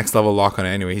this next level lock on it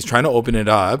anyway. He's trying to open it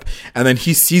up and then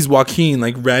he sees Joaquin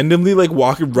like randomly like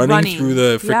running through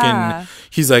the freaking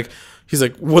He's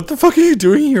like, what the fuck are you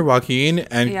doing here, Joaquin?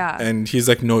 And he's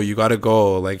like, no, you gotta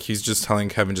go. Like he's just telling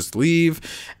Kevin just leave,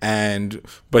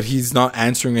 but he's not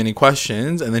answering any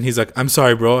questions. And then he's like, I'm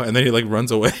sorry, bro. And then he like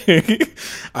runs away.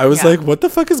 I was like, what the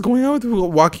fuck is going on with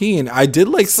Joaquin? I did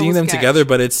like seeing them together,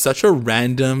 but it's such a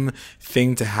random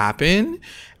thing to happen.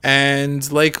 And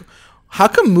like, how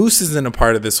come Moose isn't a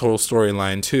part of this whole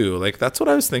storyline too? Like that's what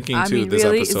I was thinking too. This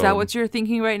really, episode. Is that what you're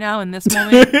thinking right now in this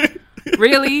moment?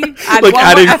 Really? Add like one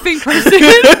adding more effing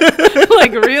person?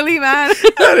 Like, really, man?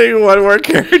 Adding one more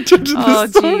character to the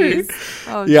story.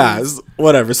 Oh, yeah,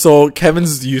 whatever. So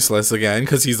Kevin's useless again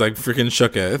because he's like freaking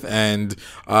shooketh.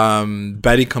 And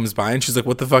Betty comes by and she's like,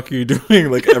 what the fuck are you doing?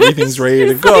 Like, everything's ready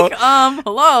to go. Like,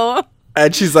 hello?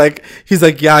 And he's like,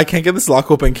 yeah, I can't get this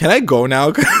lock open. Can I go now?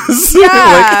 Because yeah.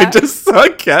 like, I just saw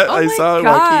I saw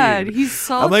God. Joaquin. He's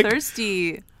so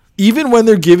thirsty. Even when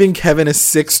they're giving Kevin a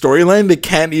sick storyline, they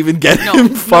can't even get him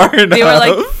far enough. They were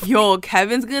like, yo,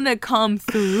 Kevin's gonna come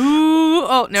through.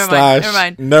 Oh, never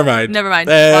mind.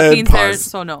 Joaquin's there,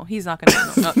 so no, he's not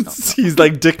gonna. No. He's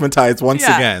like dickmatized once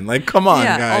again. Like, come on,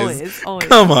 guys. Always.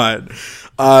 Come on.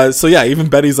 So yeah, even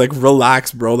Betty's like,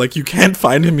 relax, bro. Like, you can't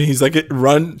find him. He's like, he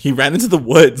ran into the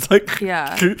woods. Like,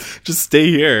 just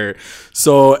stay here.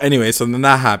 So anyway, so then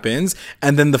that happens.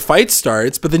 And then the fight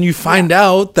starts. But then you find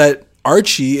out that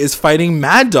Archie is fighting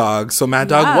Mad Dog. So Mad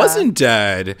Dog wasn't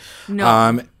dead.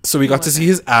 No. So we got to see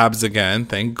his abs again.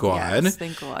 Thank God. Yes,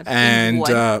 thank God. And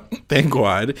thank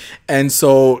God. And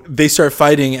so they start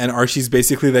fighting, and Archie's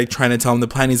basically like trying to tell him the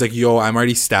plan. He's like, yo, I'm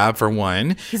already stabbed for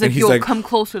one. He's like, come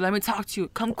closer. Let me talk to you.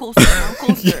 Come closer. Come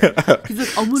closer. He's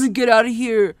like, I'm going to get out of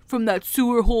here from that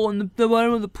sewer hole in the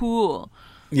bottom of the pool.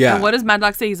 Yeah. And what does Mad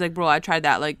Dog say? He's like, bro, I tried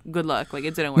that. Like, good luck. Like,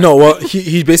 it didn't work. No, well,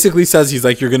 he basically says, he's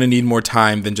like, you're going to need more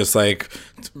time than just like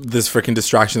this freaking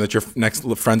distraction that your next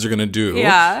friends are going to do.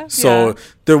 Yeah. So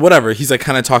they're whatever. He's like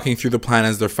kind of talking through the plan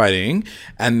as they're fighting.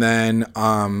 And then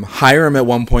Hiram at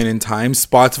one point in time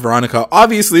spots Veronica,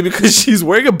 obviously because she's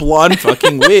wearing a blonde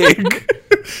fucking wig.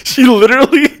 She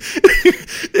literally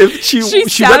if she might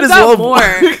stands as out well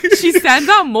more. She stands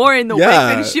out more in the wig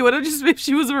Yeah. than she would have just if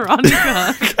she was Veronica.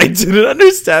 I didn't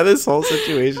understand this whole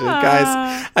situation,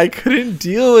 guys. I couldn't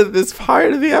deal with this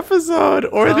part of the episode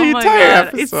or the Oh my entire God,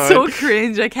 episode. it's so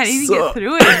cringe. I can't even get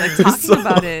through it. Like talking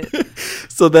about it.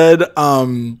 So then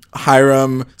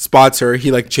Hiram spots her.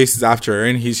 He like chases after her,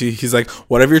 and he's like,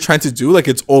 whatever you're trying to do, like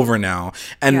it's over now.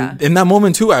 And Yeah. in that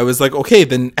moment too, I was like, okay,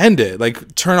 then end it.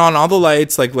 Like turn on all the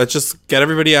lights. Like let's just get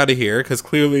everybody out of here because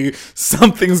clearly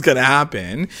something's gonna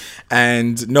happen.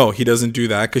 And no, he doesn't do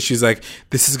that because she's like,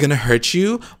 this is gonna hurt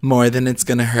you more than it's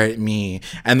gonna hurt me.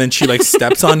 And then she like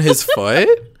steps on his foot.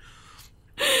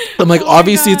 I'm like,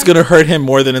 obviously it's gonna hurt him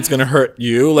more than it's gonna hurt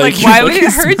you. Like why would it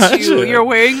fucking hurt smash you? it. You're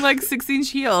wearing like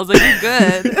 6-inch heels. Like you're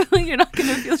good. Like you're not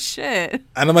gonna feel shit.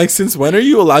 And I'm like, since when are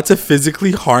you allowed to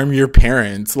physically harm your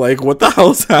parents? Like, what the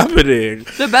hell's happening?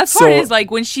 The best part is like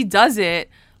when she does it,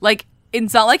 like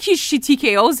it's not like she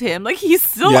TKOs him. Like he's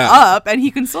still Yeah. up and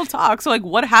he can still talk. So like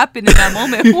what happened in that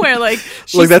moment where like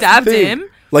she Like, that's the stabbed thing. him?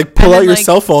 Like, pull And out then, your like-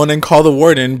 cell phone and call the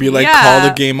warden. Be like, Yeah. call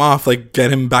the game off. Like,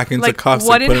 get him back into Like cuffs.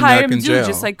 what Like, did put him back Hiram in do? jail.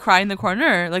 Just like cry in the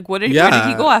corner? Like where did he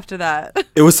Yeah. go after that?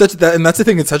 It was such that, and that's the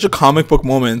thing. It's such a comic book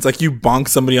moment. It's like you bonk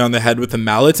somebody on the head with a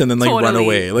mallet and then like run Totally.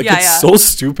 away. Like Yeah, it's yeah. so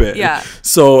stupid. Yeah.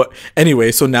 So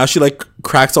anyway, so now she like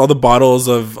cracks all the bottles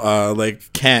of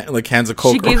like cans of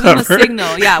Coke. She or gives him a whatever.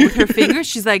 signal. Yeah, with her fingers,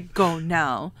 she's like, "Go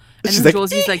now." And She's then like,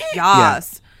 Josie's like, Yeah.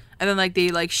 "Yes." And then like they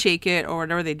like shake it or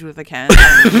whatever they do with the can.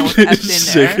 I don't know what's effed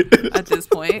in Shake there it. at this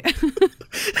point.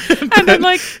 And then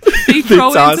like they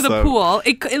throw it It's into the awesome. pool.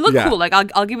 It looked Yeah. cool. Like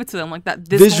I'll give it to them. Like that.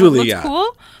 This Visually, looks yeah.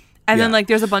 cool. And then Yeah. like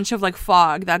there's a bunch of like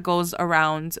fog that goes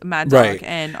around Mad Dog Right.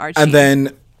 and Archie.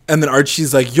 And then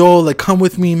Archie's like, yo, like, come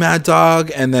with me, Mad Dog.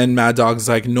 And then Mad Dog's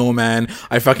like, no, man,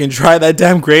 I fucking tried that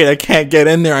damn great. I can't get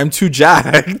in there. I'm too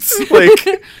jacked.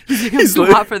 Like, he's too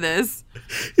hot for this.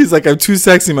 he's like, I'm too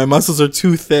sexy. My muscles are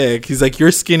too thick. He's like,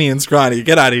 you're skinny and scrawny.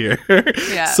 Get out of here.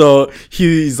 Yeah. So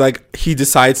he's like, he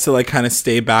decides to like kind of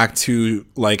stay back to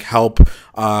like help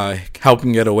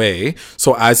him get away.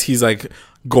 So as he's like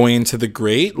going into the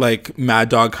grate, like Mad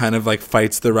Dog kind of like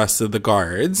fights the rest of the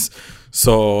guards.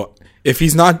 So if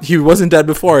he wasn't dead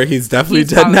before, he's definitely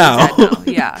dead probably now. dead now.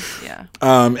 Yeah, yeah.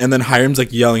 And then Hiram's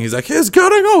like yelling, he's like, he's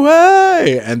getting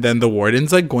away. And then the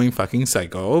warden's like going fucking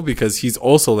psycho because he's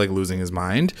also like losing his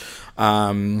mind.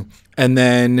 And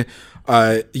then,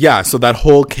 so that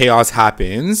whole chaos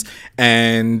happens.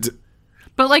 And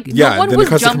But like Yeah, no one then it was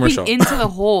cuts to jumping commercial. into the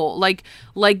hole. Like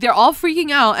they're all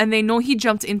freaking out and they know he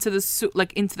jumped into the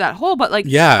like into that hole. But like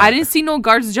Yeah. I didn't see no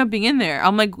guards jumping in there.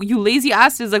 I'm like, you lazy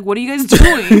asses! Like what are you guys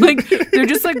doing? Like they're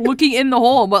just like looking in the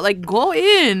hole, but like go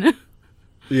in.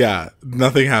 yeah,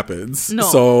 nothing happens. No.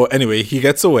 So anyway, he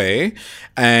gets away.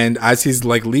 And as he's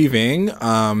like leaving,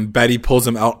 Betty pulls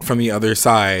him out from the other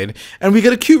side. And we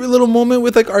get a cute little moment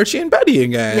with like Archie and Betty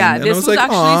again. Yeah, and this I was like,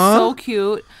 actually "Aw." so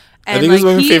cute. And I think it was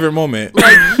my he- favorite moment.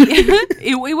 Like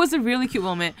it was a really cute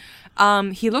moment.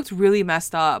 He looked really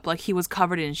messed up. Like he was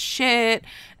covered in shit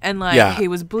and like Yeah. he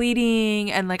was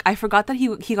bleeding and like I forgot that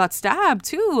he got stabbed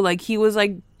too. Like he was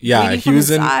like Yeah, bleeding he from was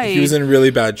his in side. he was in really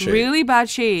bad shape. Really bad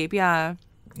shape. Yeah.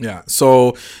 Yeah.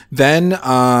 So then,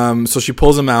 so she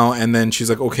pulls him out, and then she's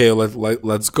like, "Okay,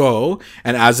 let's go."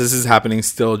 And as this is happening,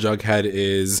 still Jughead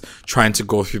is trying to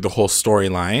go through the whole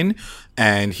storyline,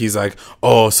 and he's like,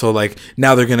 "Oh, so like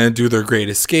now they're gonna do their great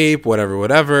escape,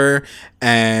 whatever."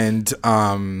 And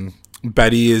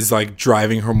Betty is like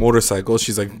driving her motorcycle.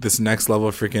 She's like this next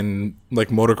level freaking like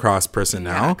motocross person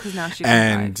now, Because now she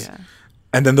can drive, yeah.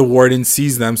 and then the warden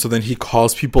sees them, so then he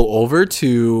calls people over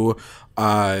to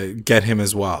get him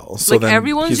as well. So like then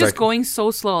everyone's he's just like, going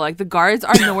so slow. Like the guards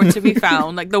are nowhere to be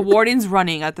found. Like the warden's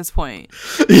running at this point.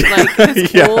 Like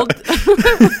it's Yeah. cold.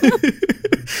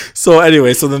 So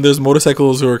anyway, so then there's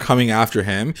motorcycles who are coming after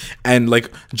him, and like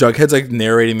Jughead's like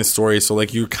narrating the story, so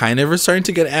like you kind of are starting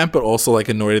to get amped but also like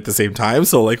annoyed at the same time.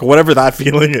 So like whatever that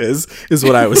feeling is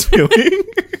what I was feeling.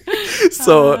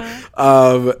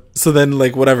 So then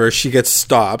like whatever, she gets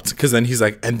stopped because then he's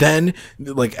like, and then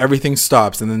like everything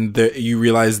stops, and then you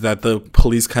realize that the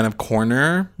police kind of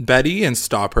corner Betty and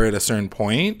stop her at a certain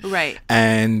point, Right.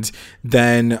 And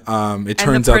then it And the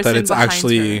turns out that person it's behind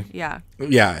actually her. Yeah.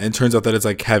 yeah, it turns out that it's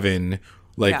like Kevin,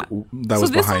 like Yeah. that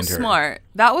was this behind was her. smart.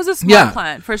 That was a smart Yeah.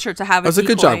 plan for sure to have. That was a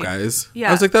good job, guys. Yeah.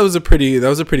 I was like, that was a pretty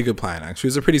good plan. Actually,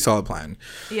 it was a pretty solid plan.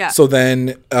 Yeah. So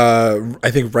then, I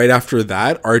think right after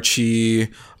that, Archie,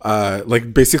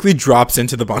 like basically drops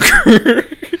into the bunker.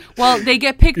 Well, they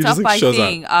get picked He up just, by like,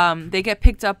 shows they get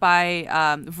picked up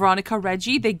by Veronica,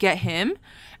 Reggie. They get him,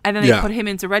 and then they Yeah. put him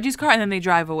into Reggie's car, and then they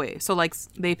drive away. So like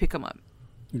they pick him up.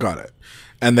 Got it.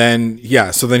 And then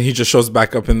so then he just shows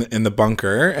back up in the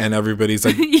bunker, and everybody's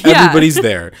like, Yeah. everybody's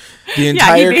there. The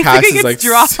entire he cast basically is like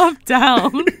gets dropped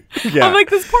down. Yeah. I'm like,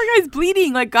 this poor guy's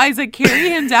bleeding. Like, guys, like carry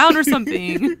him down or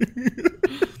something.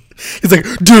 He's like,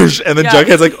 douche, and then Yeah.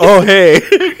 Jughead's like, oh hey.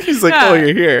 He's like, Yeah. oh,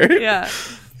 you're here. Yeah.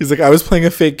 He's like, I was playing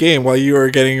a fake game while you were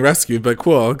getting rescued, but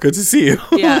cool, good to see you.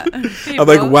 Yeah. Hey, I'm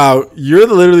bro. like, wow, you're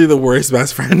literally the worst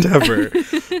best friend ever.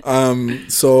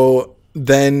 So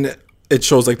then it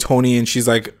shows like Tony, and she's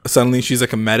like, suddenly she's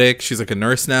like a medic, she's like a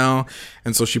nurse now,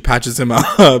 and so she patches him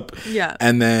up. Yeah.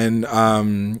 And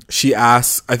then she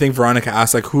asks, I think Veronica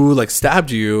asks like, who like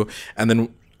stabbed you? And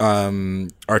then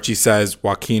Archie says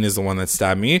Joaquin is the one that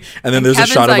stabbed me, and then there's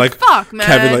Kevin's a shot of like fuck, man.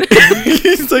 Kevin like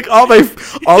he's like all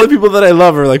the people that I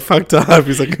love are like fucked up.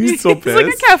 He's like he's so pissed. He's like,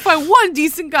 I can't find one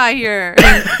decent guy here.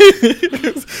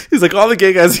 He's like all the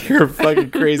gay guys here are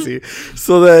fucking crazy.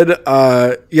 So then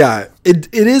it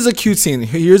is a cute scene.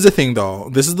 Here's the thing though,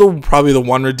 this is probably the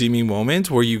one redeeming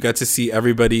moment where you get to see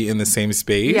everybody in the same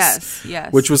space.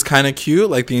 Yes. Which was kind of cute,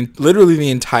 like literally the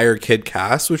entire kid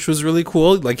cast, which was really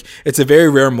cool. Like it's a very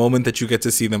rare moment that you get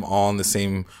to see them all in the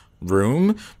same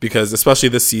room, because especially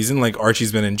this season, like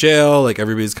Archie's been in jail, like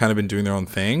everybody's kind of been doing their own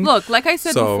thing. Look, like I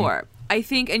said before, I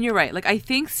think, and you're right, like I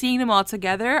think seeing them all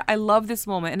together, I love this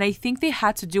moment, and I think they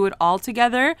had to do it all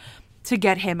together to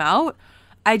get him out.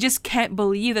 I just can't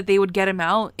believe that they would get him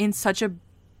out in such a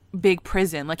big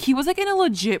prison. Like he was like in a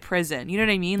legit prison, you know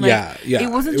what I mean? Like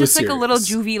it wasn't just like a little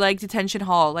juvie like detention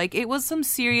hall. Like it was some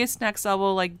serious next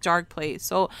level like dark place.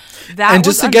 So that and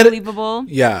was just unbelievable.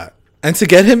 And to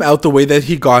get him out the way that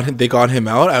they got him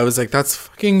out, I was like, that's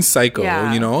fucking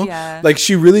psycho, you know? Yeah. Like,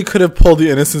 she really could have pulled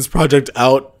the Innocence Project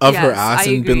out of her ass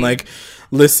and been like,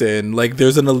 listen, like,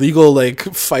 there's an illegal, like,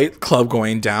 fight club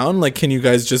going down. Like, can you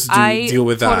guys just deal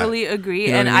with that? I totally agree.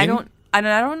 You know and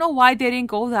I don't know why they didn't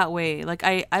go that way. Like,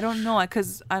 I don't know,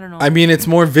 because I don't know. I mean, it's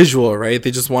more visual, right? They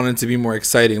just want it to be more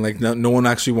exciting. Like, no one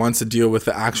actually wants to deal with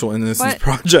the actual Innocence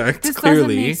Project, this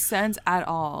clearly. Doesn't make sense at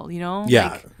all, you know?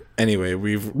 Yeah. Like, anyway,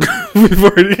 we've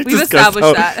already discussed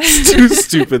how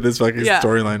stupid this fucking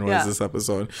storyline was this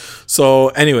episode. So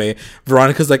anyway,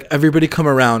 Veronica's like, everybody come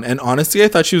around, and honestly I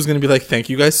thought she was gonna be like, thank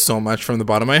you guys so much from the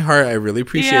bottom of my heart, I really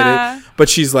appreciate it. But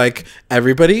she's like,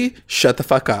 everybody shut the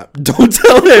fuck up, don't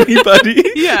tell anybody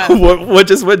what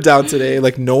just went down today.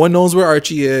 Like, no one knows where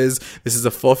Archie is, this is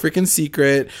a full freaking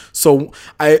secret. So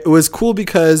it was cool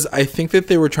because I think that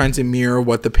they were trying to mirror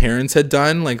what the parents had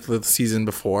done like the season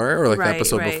before, or like the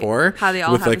episode before, how they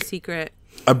all have like, a secret,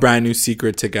 a brand new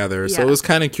secret together. So it was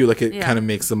kind of cute, like it kind of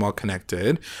makes them all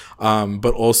connected,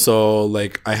 but also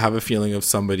like I have a feeling of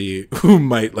somebody who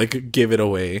might like give it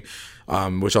away,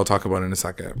 which I'll talk about in a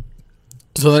second.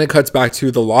 So then it cuts back to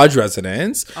the lodge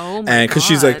residence. Oh my and because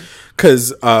she's like,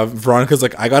 because Veronica's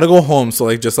like, I gotta go home, so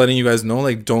like just letting you guys know,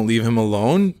 like don't leave him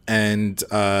alone, and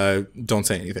don't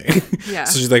say anything. Yeah.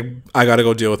 So she's like, I gotta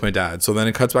go deal with my dad. So then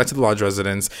it cuts back to the lodge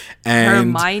residence,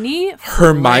 and Hermione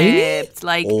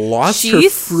like lost her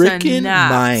freaking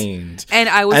mind. And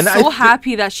I was so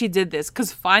happy that she did this,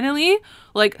 because finally,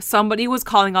 like, somebody was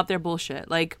calling out their bullshit.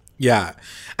 Like, yeah.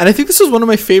 And I think this was one of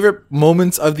my favorite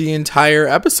moments of the entire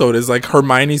episode, is like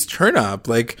Hermione's turn up.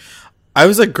 Like, I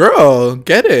was like, girl,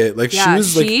 get it. Like, she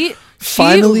was like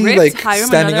finally like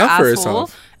standing up for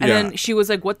herself. And then she was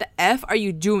like, what the F are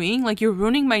you doing? Like, you're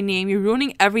ruining my name. You're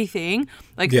ruining everything.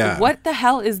 Like, what the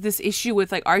hell is this issue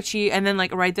with like Archie? And then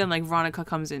like right then, like Veronica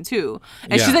comes in too.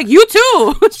 And she's like, you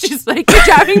too. She's like, you're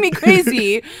driving me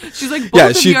crazy. She's like,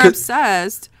 both of you are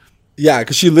obsessed. Yeah,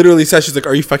 because she literally says, she's like,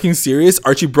 are you fucking serious?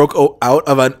 Archie broke out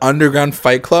of an underground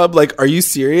fight club? Like, are you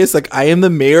serious? Like, I am the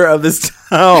mayor of this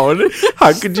town.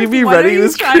 How could you be running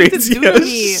this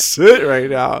crazy shit right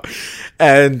now?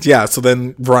 And yeah, so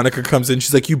then Veronica comes in.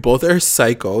 She's like, you both are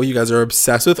psycho. You guys are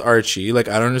obsessed with Archie. Like,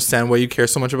 I don't understand why you care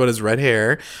so much about his red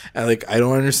hair. And like, I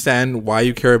don't understand why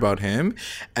you care about him.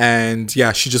 And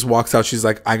yeah, she just walks out. She's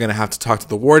like, I'm going to have to talk to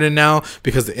the warden now,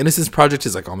 because the Innocence Project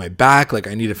is like on my back. Like,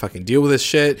 I need to fucking deal with this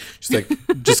shit. She's like,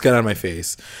 just get out of my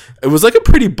face. It was like a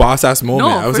pretty boss ass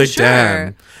moment. I was like,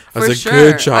 damn. I was like,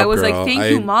 good job, girl. I was like,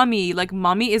 thank you, mommy. Like,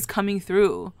 mommy is coming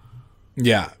through.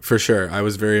 Yeah, for sure. I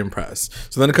was very impressed.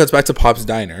 So then it cuts back to Pop's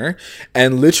diner,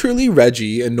 and literally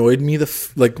Reggie annoyed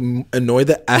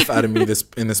the F out of me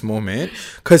in this moment,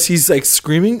 because he's like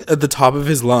screaming at the top of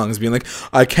his lungs, being like,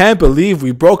 I can't believe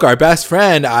we broke our best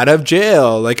friend out of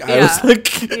jail. Like, I was like,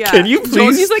 can you please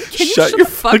Josie's like, can you shut the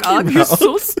fuck up? Mouth? You're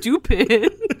so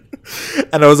stupid.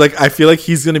 And I was like, I feel like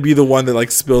he's gonna be the one that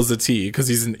like spills the tea because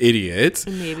he's an idiot.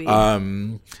 Maybe.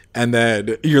 And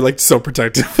then you're like so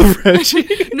protective of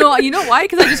Reggie. No, you know why?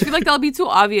 Because I just feel like that'll be too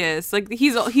obvious. Like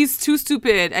he's too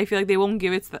stupid. I feel like they won't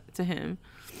give it to him.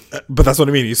 But that's what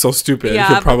I mean. He's so stupid. Yeah,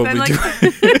 He'll probably then, like, do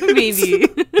it. maybe.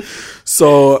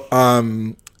 So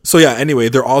yeah, anyway,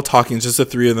 they're all talking, just the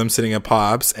three of them sitting at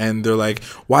Pops, and they're like,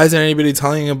 why isn't anybody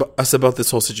telling us about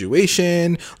this whole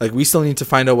situation? Like, we still need to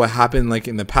find out what happened, like,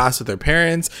 in the past with their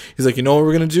parents. He's like, you know what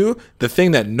we're gonna do? The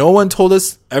thing that no one told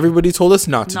us, everybody told us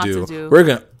not to do.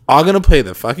 We're all gonna play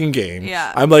the fucking game.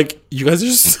 Yeah. I'm like, you guys are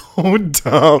so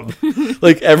dumb.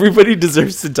 Like, everybody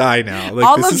deserves to die now.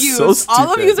 Like, this is so stupid.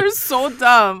 All of you are so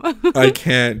dumb. I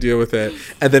can't deal with it.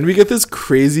 And then we get this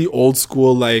crazy old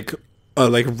school, like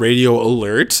radio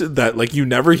alert that like you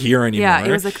never hear anymore. Yeah,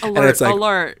 it was like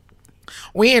alert.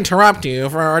 We interrupt you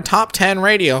for our top 10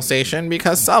 radio station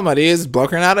because somebody is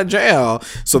broken out of jail.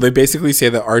 So they basically say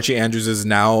that Archie Andrews is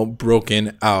now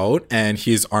broken out and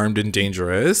he's armed and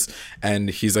dangerous. And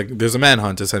he's like, there's a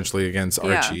manhunt essentially against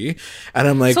Archie. And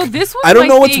I'm like, so this was I don't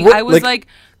know what's I was like,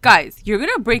 guys, you're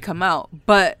going to break him out,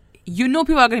 but you know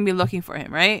people are going to be looking for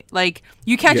him, right? Like,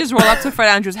 you can't just roll up to Fred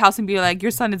Andrews' house and be like,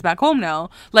 your son is back home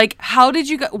now. Like, how did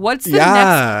you get... What's the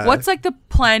next... What's, like, the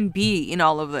plan B in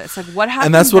all of this? Like, what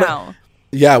happens now?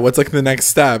 What's, like, the next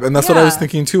step? And that's what I was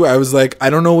thinking, too. I was like, I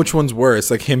don't know which one's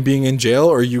worse. Like, him being in jail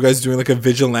or you guys doing, like, a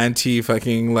vigilante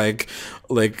fucking, like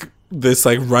this,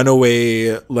 like,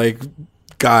 runaway, like,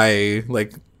 guy,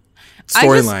 like,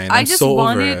 storyline. I'm so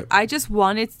over it. I just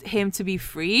wanted him to be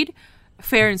freed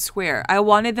fair and square. I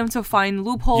wanted them to find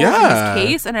loopholes in his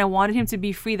case, and I wanted him to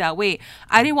be free that way.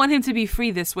 I didn't want him to be free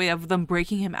this way of them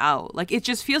breaking him out. Like, it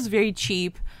just feels very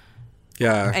cheap.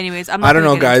 Yeah. Anyways, I'm not I don't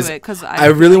know, guys. Because I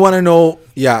really want to know.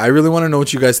 Yeah, I really want to know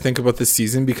what you guys think about this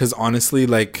season because honestly,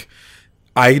 like,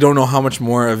 I don't know how much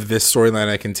more of this storyline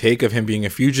I can take of him being a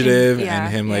fugitive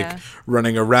and him like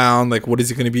running around. Like, what is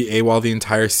he going to be AWOL the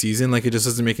entire season? Like, it just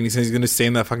doesn't make any sense. He's going to stay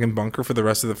in that fucking bunker for the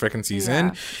rest of the freaking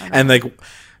season, and like.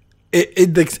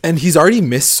 It and he's already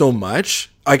missed so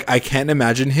much. Like, I can't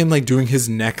imagine him like doing his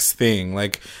next thing.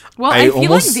 Like, well, I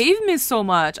feel like they've missed so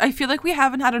much. I feel like we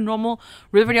haven't had a normal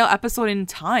Riverdale episode in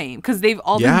time because they've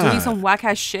all been doing some whack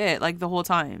ass shit like the whole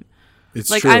time. It's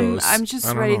like true. I'm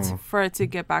just ready for it to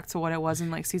get back to what it was in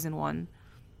like season 1.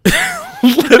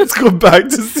 Let's go back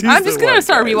to season 1. I'm just gonna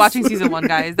start rewatching season 1,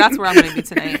 guys. That's where I'm gonna be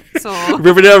tonight. So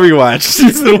Riverdale rewatch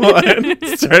season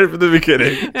 1. Started from the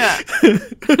beginning.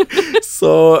 Yeah.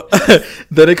 So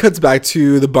then it cuts back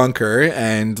to the bunker,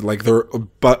 and like the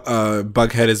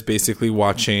Bughead is basically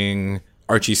watching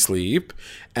Archie sleep,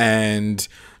 and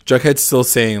Jughead's still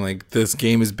saying like this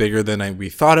game is bigger than we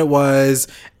thought it was,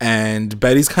 and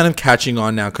Betty's kind of catching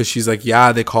on now because she's like,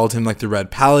 yeah, they called him like the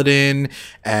Red Paladin,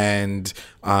 and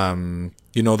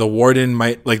you know, the warden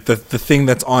might like the thing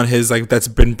that's on his like that's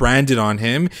been branded on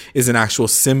him is an actual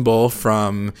symbol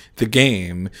from the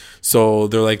game. So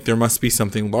they're like, there must be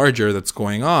something larger that's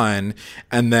going on.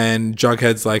 And then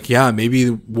Jughead's like, yeah, maybe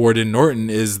Warden Norton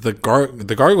is the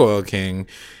Gargoyle King.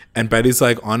 And Betty's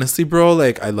like, honestly, bro,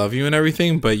 like, I love you and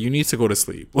everything, but you need to go to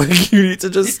sleep. Like, you need to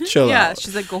just chill out. Yeah,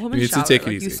 she's like, go home and shower. Take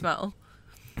it easy. You smell.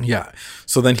 Yeah.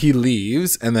 So then he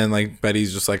leaves, and then, like,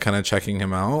 Betty's just, like, kind of checking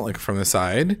him out, like, from the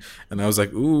side. And I was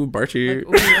like, ooh, Barty. Like,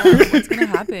 ooh, yeah, what's going to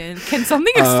happen? Can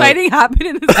something exciting happen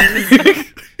in this episode?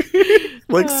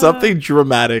 Like, something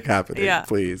dramatic happening,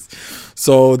 please.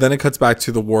 So then it cuts back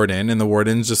to the warden, and the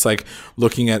warden's just like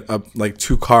looking at like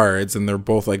two cards, and they're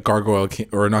both like Gargoyle King,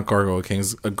 or not Gargoyle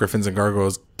Kings, Griffins and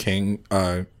Gargoyles King,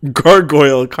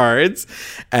 Gargoyle cards,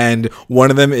 and one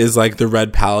of them is like the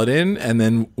Red Paladin, and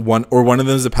then one of them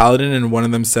is a Paladin, and one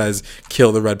of them says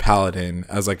 "Kill the Red Paladin"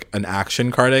 as like an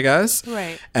action card, I guess.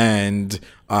 Right. And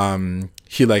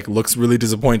he like looks really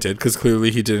disappointed because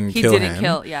clearly he didn't kill him.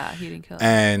 He didn't kill him.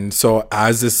 And so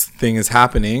as this thing is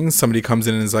happening, somebody comes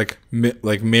in and is like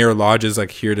Mayor Lodge is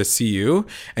like here to see you,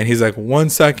 and he's like 1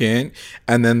 second,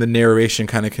 and then the narration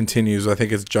kind of continues. I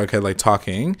think it's Jughead like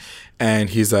talking, and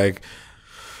he's like,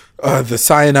 the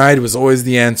cyanide was always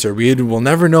the answer. We will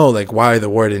never know like why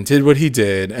the warden did what he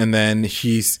did. And then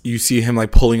you see him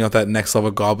like pulling out that next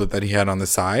level goblet that he had on the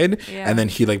side, and then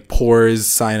he like pours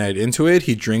cyanide into it.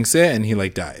 He drinks it, and he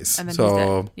like dies. And then he's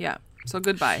dead. Yeah. So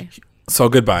goodbye.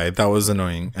 That was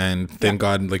annoying, and thank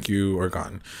God like you are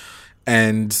gone.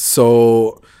 And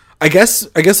so I guess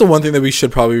the one thing that we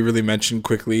should probably really mention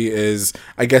quickly is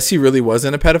I guess he really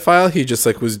wasn't a pedophile. He just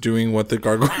like was doing what the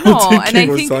Gargoyle King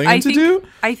was telling him to do.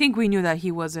 I think we knew that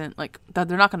he wasn't like that.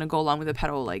 They're not going to go along with the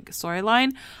pedo like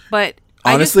storyline, but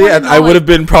honestly, I would have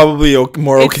been probably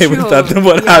more okay with that than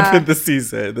what happened this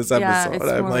episode. Yeah, it's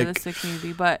more realistic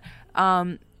maybe, but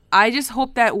I just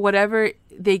hope that whatever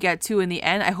they get to in the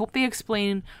end, I hope they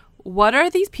explain what are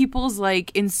these people's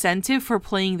like incentive for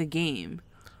playing the game.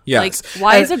 Yes. Like,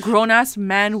 why is a grown-ass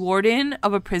man warden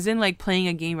of a prison like playing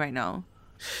a game right now?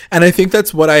 And I think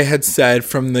that's what I had said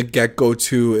from the get-go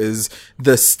too, is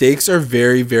the stakes are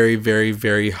very, very, very,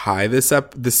 very high this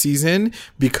season,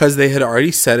 because they had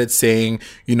already said it, saying,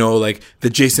 you know, like the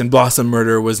Jason Blossom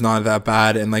murder was not that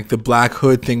bad, and like the Black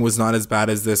Hood thing was not as bad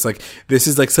as this. Like, this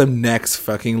is like some next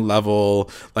fucking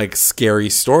level, like scary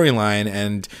storyline,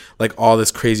 and like all this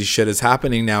crazy shit is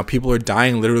happening now. People are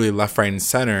dying literally left, right, and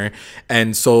center.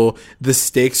 And so the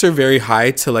stakes are very high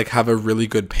to like have a really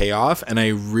good payoff. And I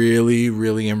really,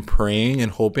 really am praying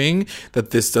and hoping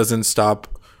that this doesn't stop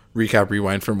Recap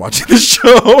Rewind from watching the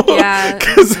show. Yeah.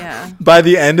 Because by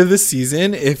the end of the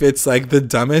season, if it's like the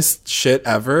dumbest shit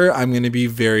ever, I'm going to be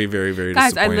very, very, very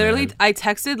disappointed. I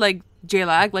texted like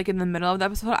J-Lag, like in the middle of the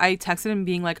episode, I texted him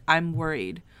being like, I'm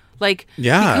worried. Like,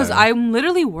 yeah, because I'm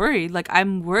literally worried. Like,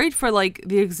 I'm worried for like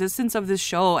the existence of this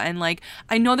show, and like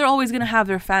I know they're always gonna have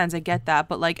their fans. I get that,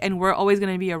 but like, and we're always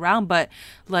gonna be around. But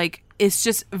like, it's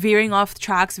just veering off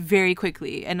tracks very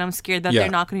quickly, and I'm scared that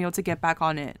they're not gonna be able to get back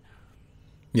on it.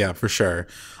 Yeah, for sure.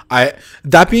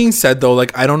 That being said, though,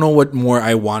 like I don't know what more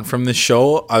I want from the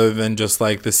show other than just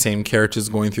like the same characters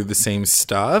going through the same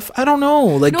stuff. I don't know.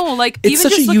 Like, no, like it's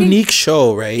such a unique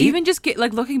show, right? Even just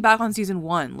looking back on season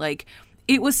 1, like.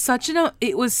 It was such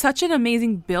an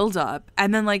amazing build up,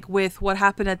 and then like with what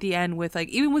happened at the end with like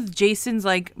even with Jason's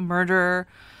like murder,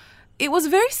 it was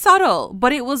very subtle,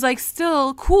 but it was like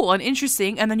still cool and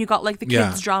interesting. And then you got like the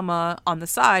kids drama on the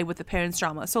side with the parents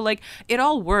drama, so like it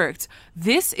all worked.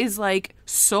 This is like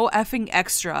so effing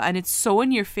extra, and it's so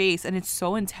in your face, and it's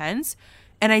so intense.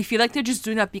 And I feel like they're just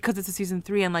doing that because it's a season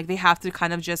 3, and like they have to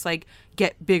kind of just like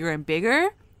get bigger and bigger.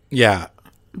 Yeah.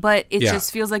 But it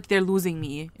just feels like they're losing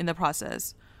me in the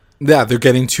process. Yeah, they're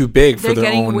getting too big for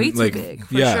their own. Way too like, big,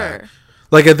 for sure.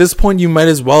 Like at this point, you might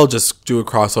as well just do a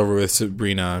crossover with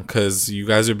Sabrina, because you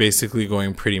guys are basically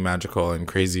going pretty magical and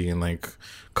crazy and like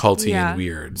culty and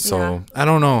weird. So I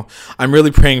don't know. I'm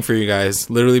really praying for you guys.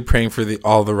 Literally praying for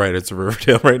all the writers of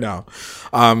Riverdale right now.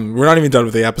 We're not even done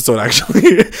with the episode,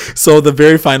 actually. So the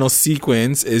very final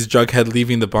sequence is Jughead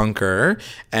leaving the bunker,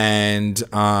 and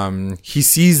he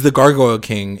sees the Gargoyle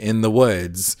King in the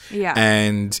woods. Yeah.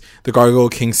 And the Gargoyle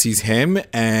King sees him,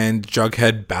 and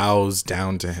Jughead bows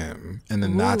down to him, and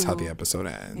then that's how the episode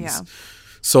ends. Yeah.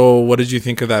 So what did you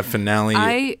think of that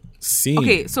finale scene?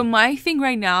 Okay, so my thing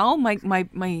right now,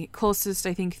 my closest,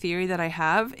 I think, theory that I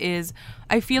have is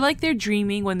I feel like they're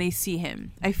dreaming when they see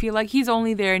him. I feel like he's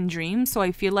only there in dreams, so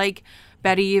I feel like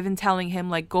Betty even telling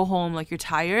him, like, go home, like, you're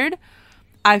tired.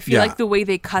 I feel like the way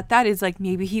they cut that is, like,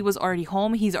 maybe he was already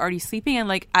home, he's already sleeping, and,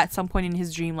 like, at some point in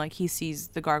his dream, like, he sees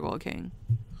the Gargoyle King.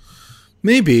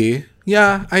 Maybe.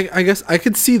 Yeah, I guess I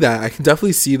could see that. I can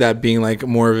definitely see that being like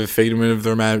more of a figment of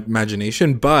their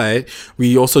imagination. But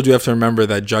we also do have to remember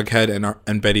that Jughead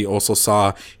and Betty also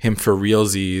saw him for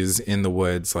realsies in the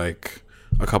woods like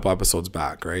a couple episodes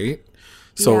back, right?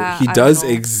 So he does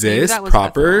exist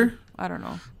proper. I don't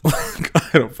know. I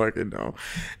don't fucking know.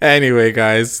 Anyway,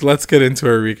 guys, let's get into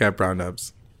our recap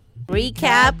roundups.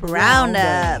 Recap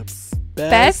roundups.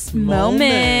 Best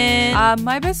moment.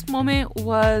 My best moment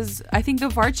was, I think, the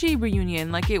Varchi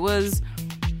reunion. Like, it was,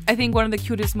 I think, one of the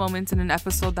cutest moments in an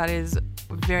episode that is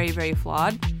very, very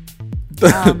flawed.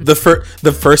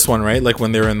 The first one, right? Like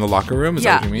when they were in the locker room. Is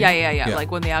that what you mean? Yeah.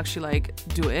 Like when they actually like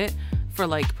do it for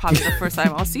like probably the first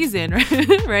time all season,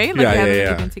 right? Like they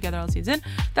haven't been together all season.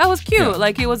 That was cute. Yeah.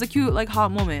 Like it was a cute, like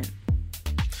hot moment.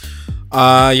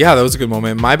 Yeah, that was a good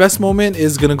moment. My best moment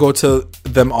is gonna go to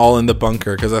them all in the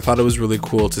bunker, because I thought it was really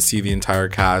cool to see the entire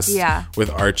cast with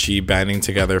Archie banding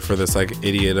together for this like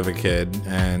idiot of a kid,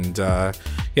 and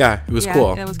it was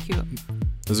cool. It was cute.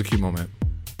 It was a cute moment.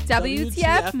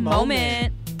 WTF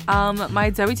moment.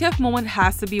 My WTF moment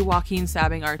has to be Joaquin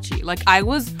stabbing Archie. Like I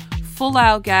was full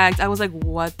out gagged. I was like,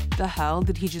 what the hell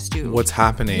did he just do? What's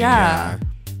happening? Yeah,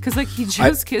 because like he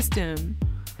just kissed him.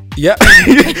 Yeah.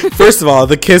 First of all,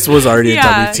 the kiss was already a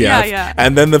WTF. Yeah.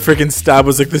 And then the freaking stab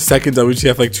was like the second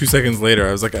WTF, like 2 seconds later.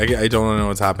 I was like, I don't know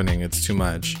what's happening. It's too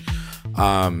much.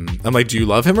 I'm like, do you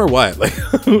love him or what? Like,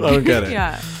 I don't get it.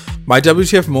 Yeah. My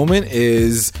WTF moment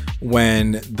is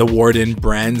when the warden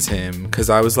brands him, because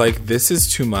I was like, this is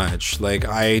too much. Like,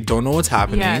 I don't know what's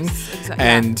happening. Yes, exactly.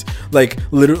 And like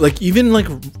literally, like even like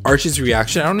Archie's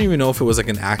reaction, I don't even know if it was like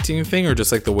an acting thing or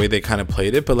just like the way they kind of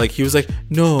played it, but like he was like,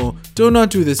 no, do not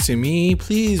do this to me,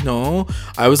 please, no.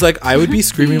 I was like, I would be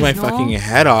screaming my fucking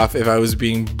head off if I was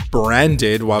being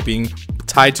branded while being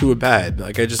tied to a bed.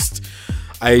 Like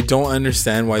I don't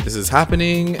understand why this is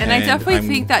happening. And I definitely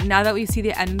think that now that we see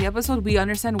the end of the episode, we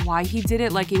understand why he did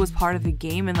it. Like, it was part of the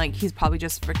game, and like he's probably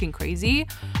just freaking crazy.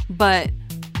 But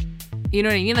you know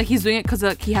what I mean? Like, he's doing it because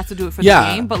he has to do it for the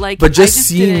game. But like, just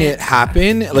seeing it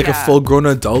happen, like a full grown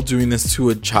adult doing this to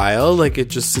a child, like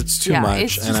it's too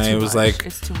much. And I was like,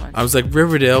 it's too much. I was like,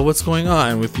 Riverdale, what's going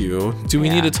on with you? Do we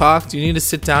need to talk? Do you need to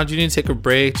sit down? Do you need to take a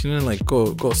break? Do you need to like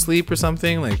go sleep or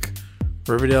something? Like,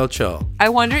 Riverdale, chill. I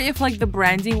wonder if like the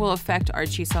branding will affect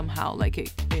Archie somehow. Like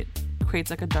it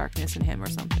creates like a darkness in him or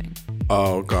something.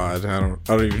 Oh God, I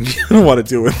don't even want to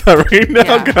deal with that right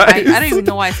now, guys. I don't even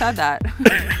know why I said that.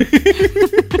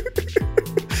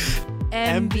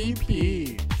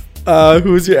 MVP.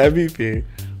 Who's your MVP?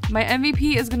 My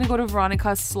MVP is gonna go to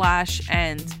Veronica /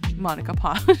 and Monica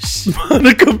Posh.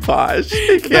 Monica Posh.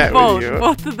 I can't with you.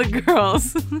 Both of the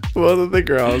girls. Both of the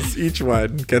girls. Each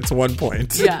one gets 1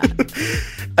 point. Yeah.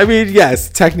 I mean, yes,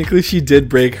 technically she did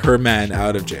break her man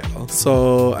out of jail.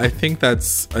 So I think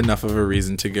that's enough of a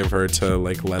reason to give her to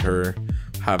like let her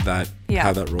have that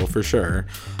role for sure.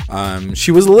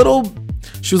 She was a little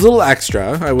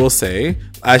extra, I will say,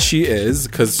 as she is,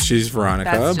 because she's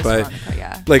Veronica. But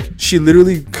Veronica, like, she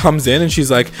literally comes in and she's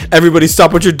like, "Everybody,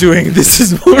 stop what you're doing. This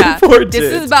is more important.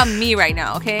 This is about me right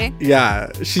now, okay?"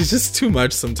 Yeah, she's just too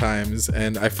much sometimes,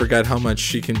 and I forget how much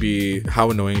she can be,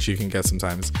 how annoying she can get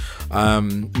sometimes.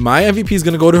 My MVP is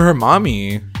gonna go to her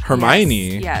mommy,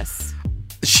 Hermione. Yes.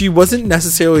 She wasn't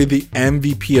necessarily the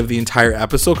MVP of the entire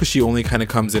episode because she only kind of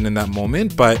comes in that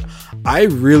moment, but I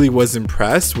really was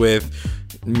impressed with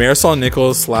Marisol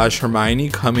Nichols / Hermione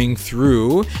coming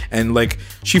through, and like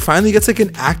she finally gets like an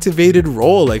activated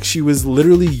role. Like, she was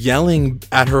literally yelling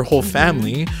at her whole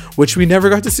family, which we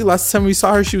never got to see. Last time we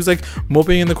saw her, she was like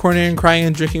moping in the corner and crying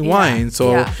and drinking wine.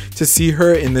 So to see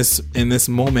her in this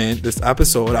moment, this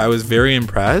episode, I was very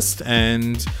impressed,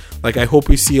 and like, I hope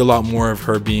we see a lot more of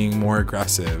her being more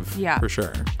aggressive. Yeah, for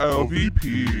sure.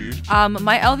 LVP.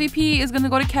 My LVP is gonna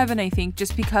go to Kevin, I think,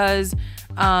 just because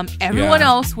everyone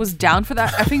else was down for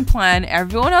that effing plan.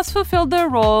 Everyone else fulfilled their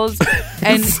roles,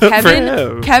 and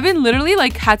Kevin literally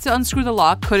like had to unscrew the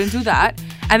lock, couldn't do that.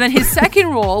 And then his second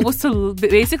role was to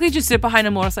basically just sit behind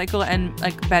a motorcycle, and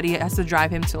like Betty has to drive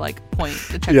him to like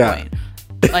the checkpoint.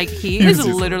 Yeah. Like, he is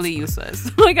literally useless.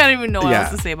 Like, I don't even know what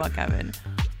else to say about Kevin.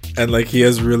 And like, he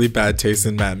has really bad taste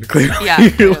in men, clearly.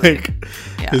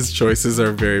 His choices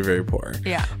are very, very poor.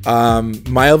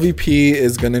 My LVP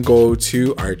is gonna go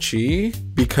to Archie,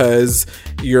 because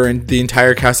the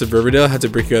entire cast of Riverdale had to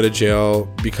break you out of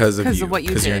jail because of you,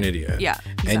 because you're an idiot.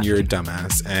 And you're a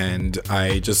dumbass. And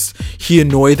he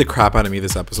annoyed the crap out of me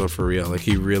this episode, for real. Like,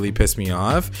 he really pissed me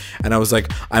off, and I was like,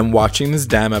 I'm watching this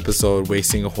damn episode,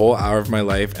 wasting a whole hour of my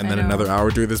life, and then another hour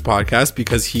doing this podcast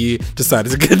because he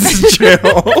decided to get into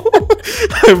jail.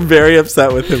 I'm very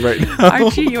upset with him right now.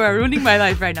 Archie, you are ruining my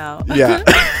life right now. Yeah.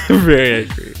 Very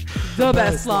angry. The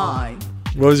best line.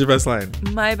 What was your best line?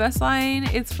 My best line,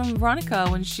 it's from Veronica,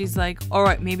 when she's like, all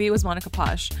right, maybe it was Monica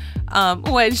Posh,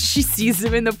 when she sees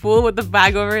him in the pool with the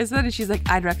bag over his head, and she's like,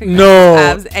 I'd recognize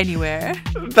his abs anywhere.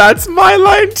 That's my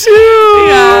line too.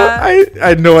 Yeah.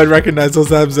 I know I'd recognize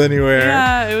those abs anywhere.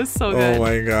 Yeah, it was so good. Oh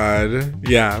my God.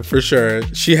 Yeah, for sure.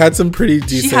 She had some pretty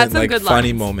decent, like,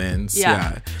 funny moments.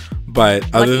 Yeah. But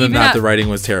other than that, the writing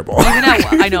was terrible.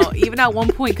 Even at one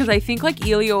point, because I think like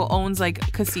Elio owns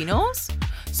like casinos.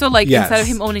 So like, instead of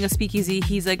him owning a speakeasy,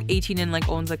 he's like 18 and like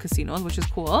owns like casinos, which is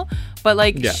cool. But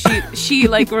like, she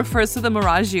like refers to the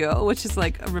Miragio, which is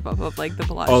like a ripoff of like the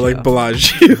Bellagio. Oh, like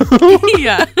Bellagio.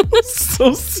 Yeah.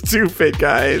 So stupid,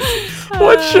 guys.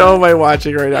 What show am I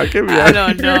watching right now? Get me out. I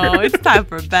don't know. It's time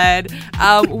for bed.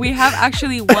 We have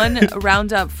actually one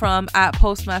roundup from at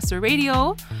Postmaster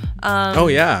Radio.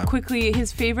 Quickly,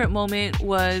 his favorite moment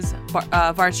was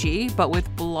Varchi, but with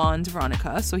blonde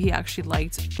Veronica. So he actually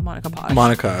liked Monica Posh.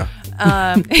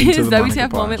 His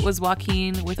WTF moment was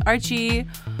Joaquin with Archie.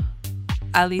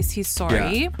 At least he's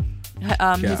sorry.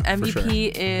 His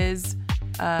MVP is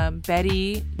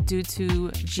Betty due to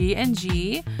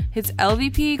G&G. His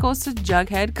LVP goes to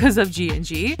Jughead because of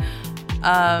G&G.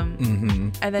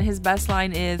 And then his best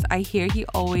line is, I hear he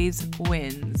always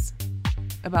wins,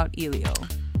 about Elio.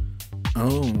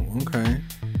 Oh, okay.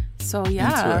 So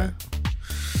yeah,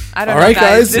 I don't know,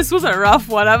 guys. This was a rough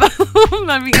one. I'm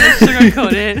not even gonna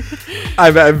sugarcoat it.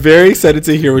 I'm very excited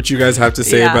to hear what you guys have to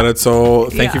say about it. So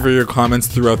thank you for your comments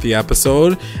throughout the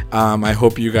episode. I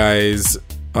hope you guys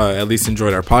at least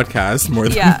enjoyed our podcast more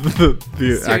than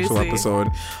the actual episode.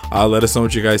 Let us know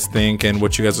what you guys think and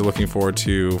what you guys are looking forward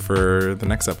to for the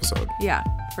next episode. Yeah,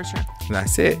 for sure.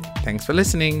 That's it. Thanks for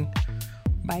listening.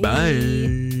 Bye.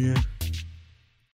 Bye.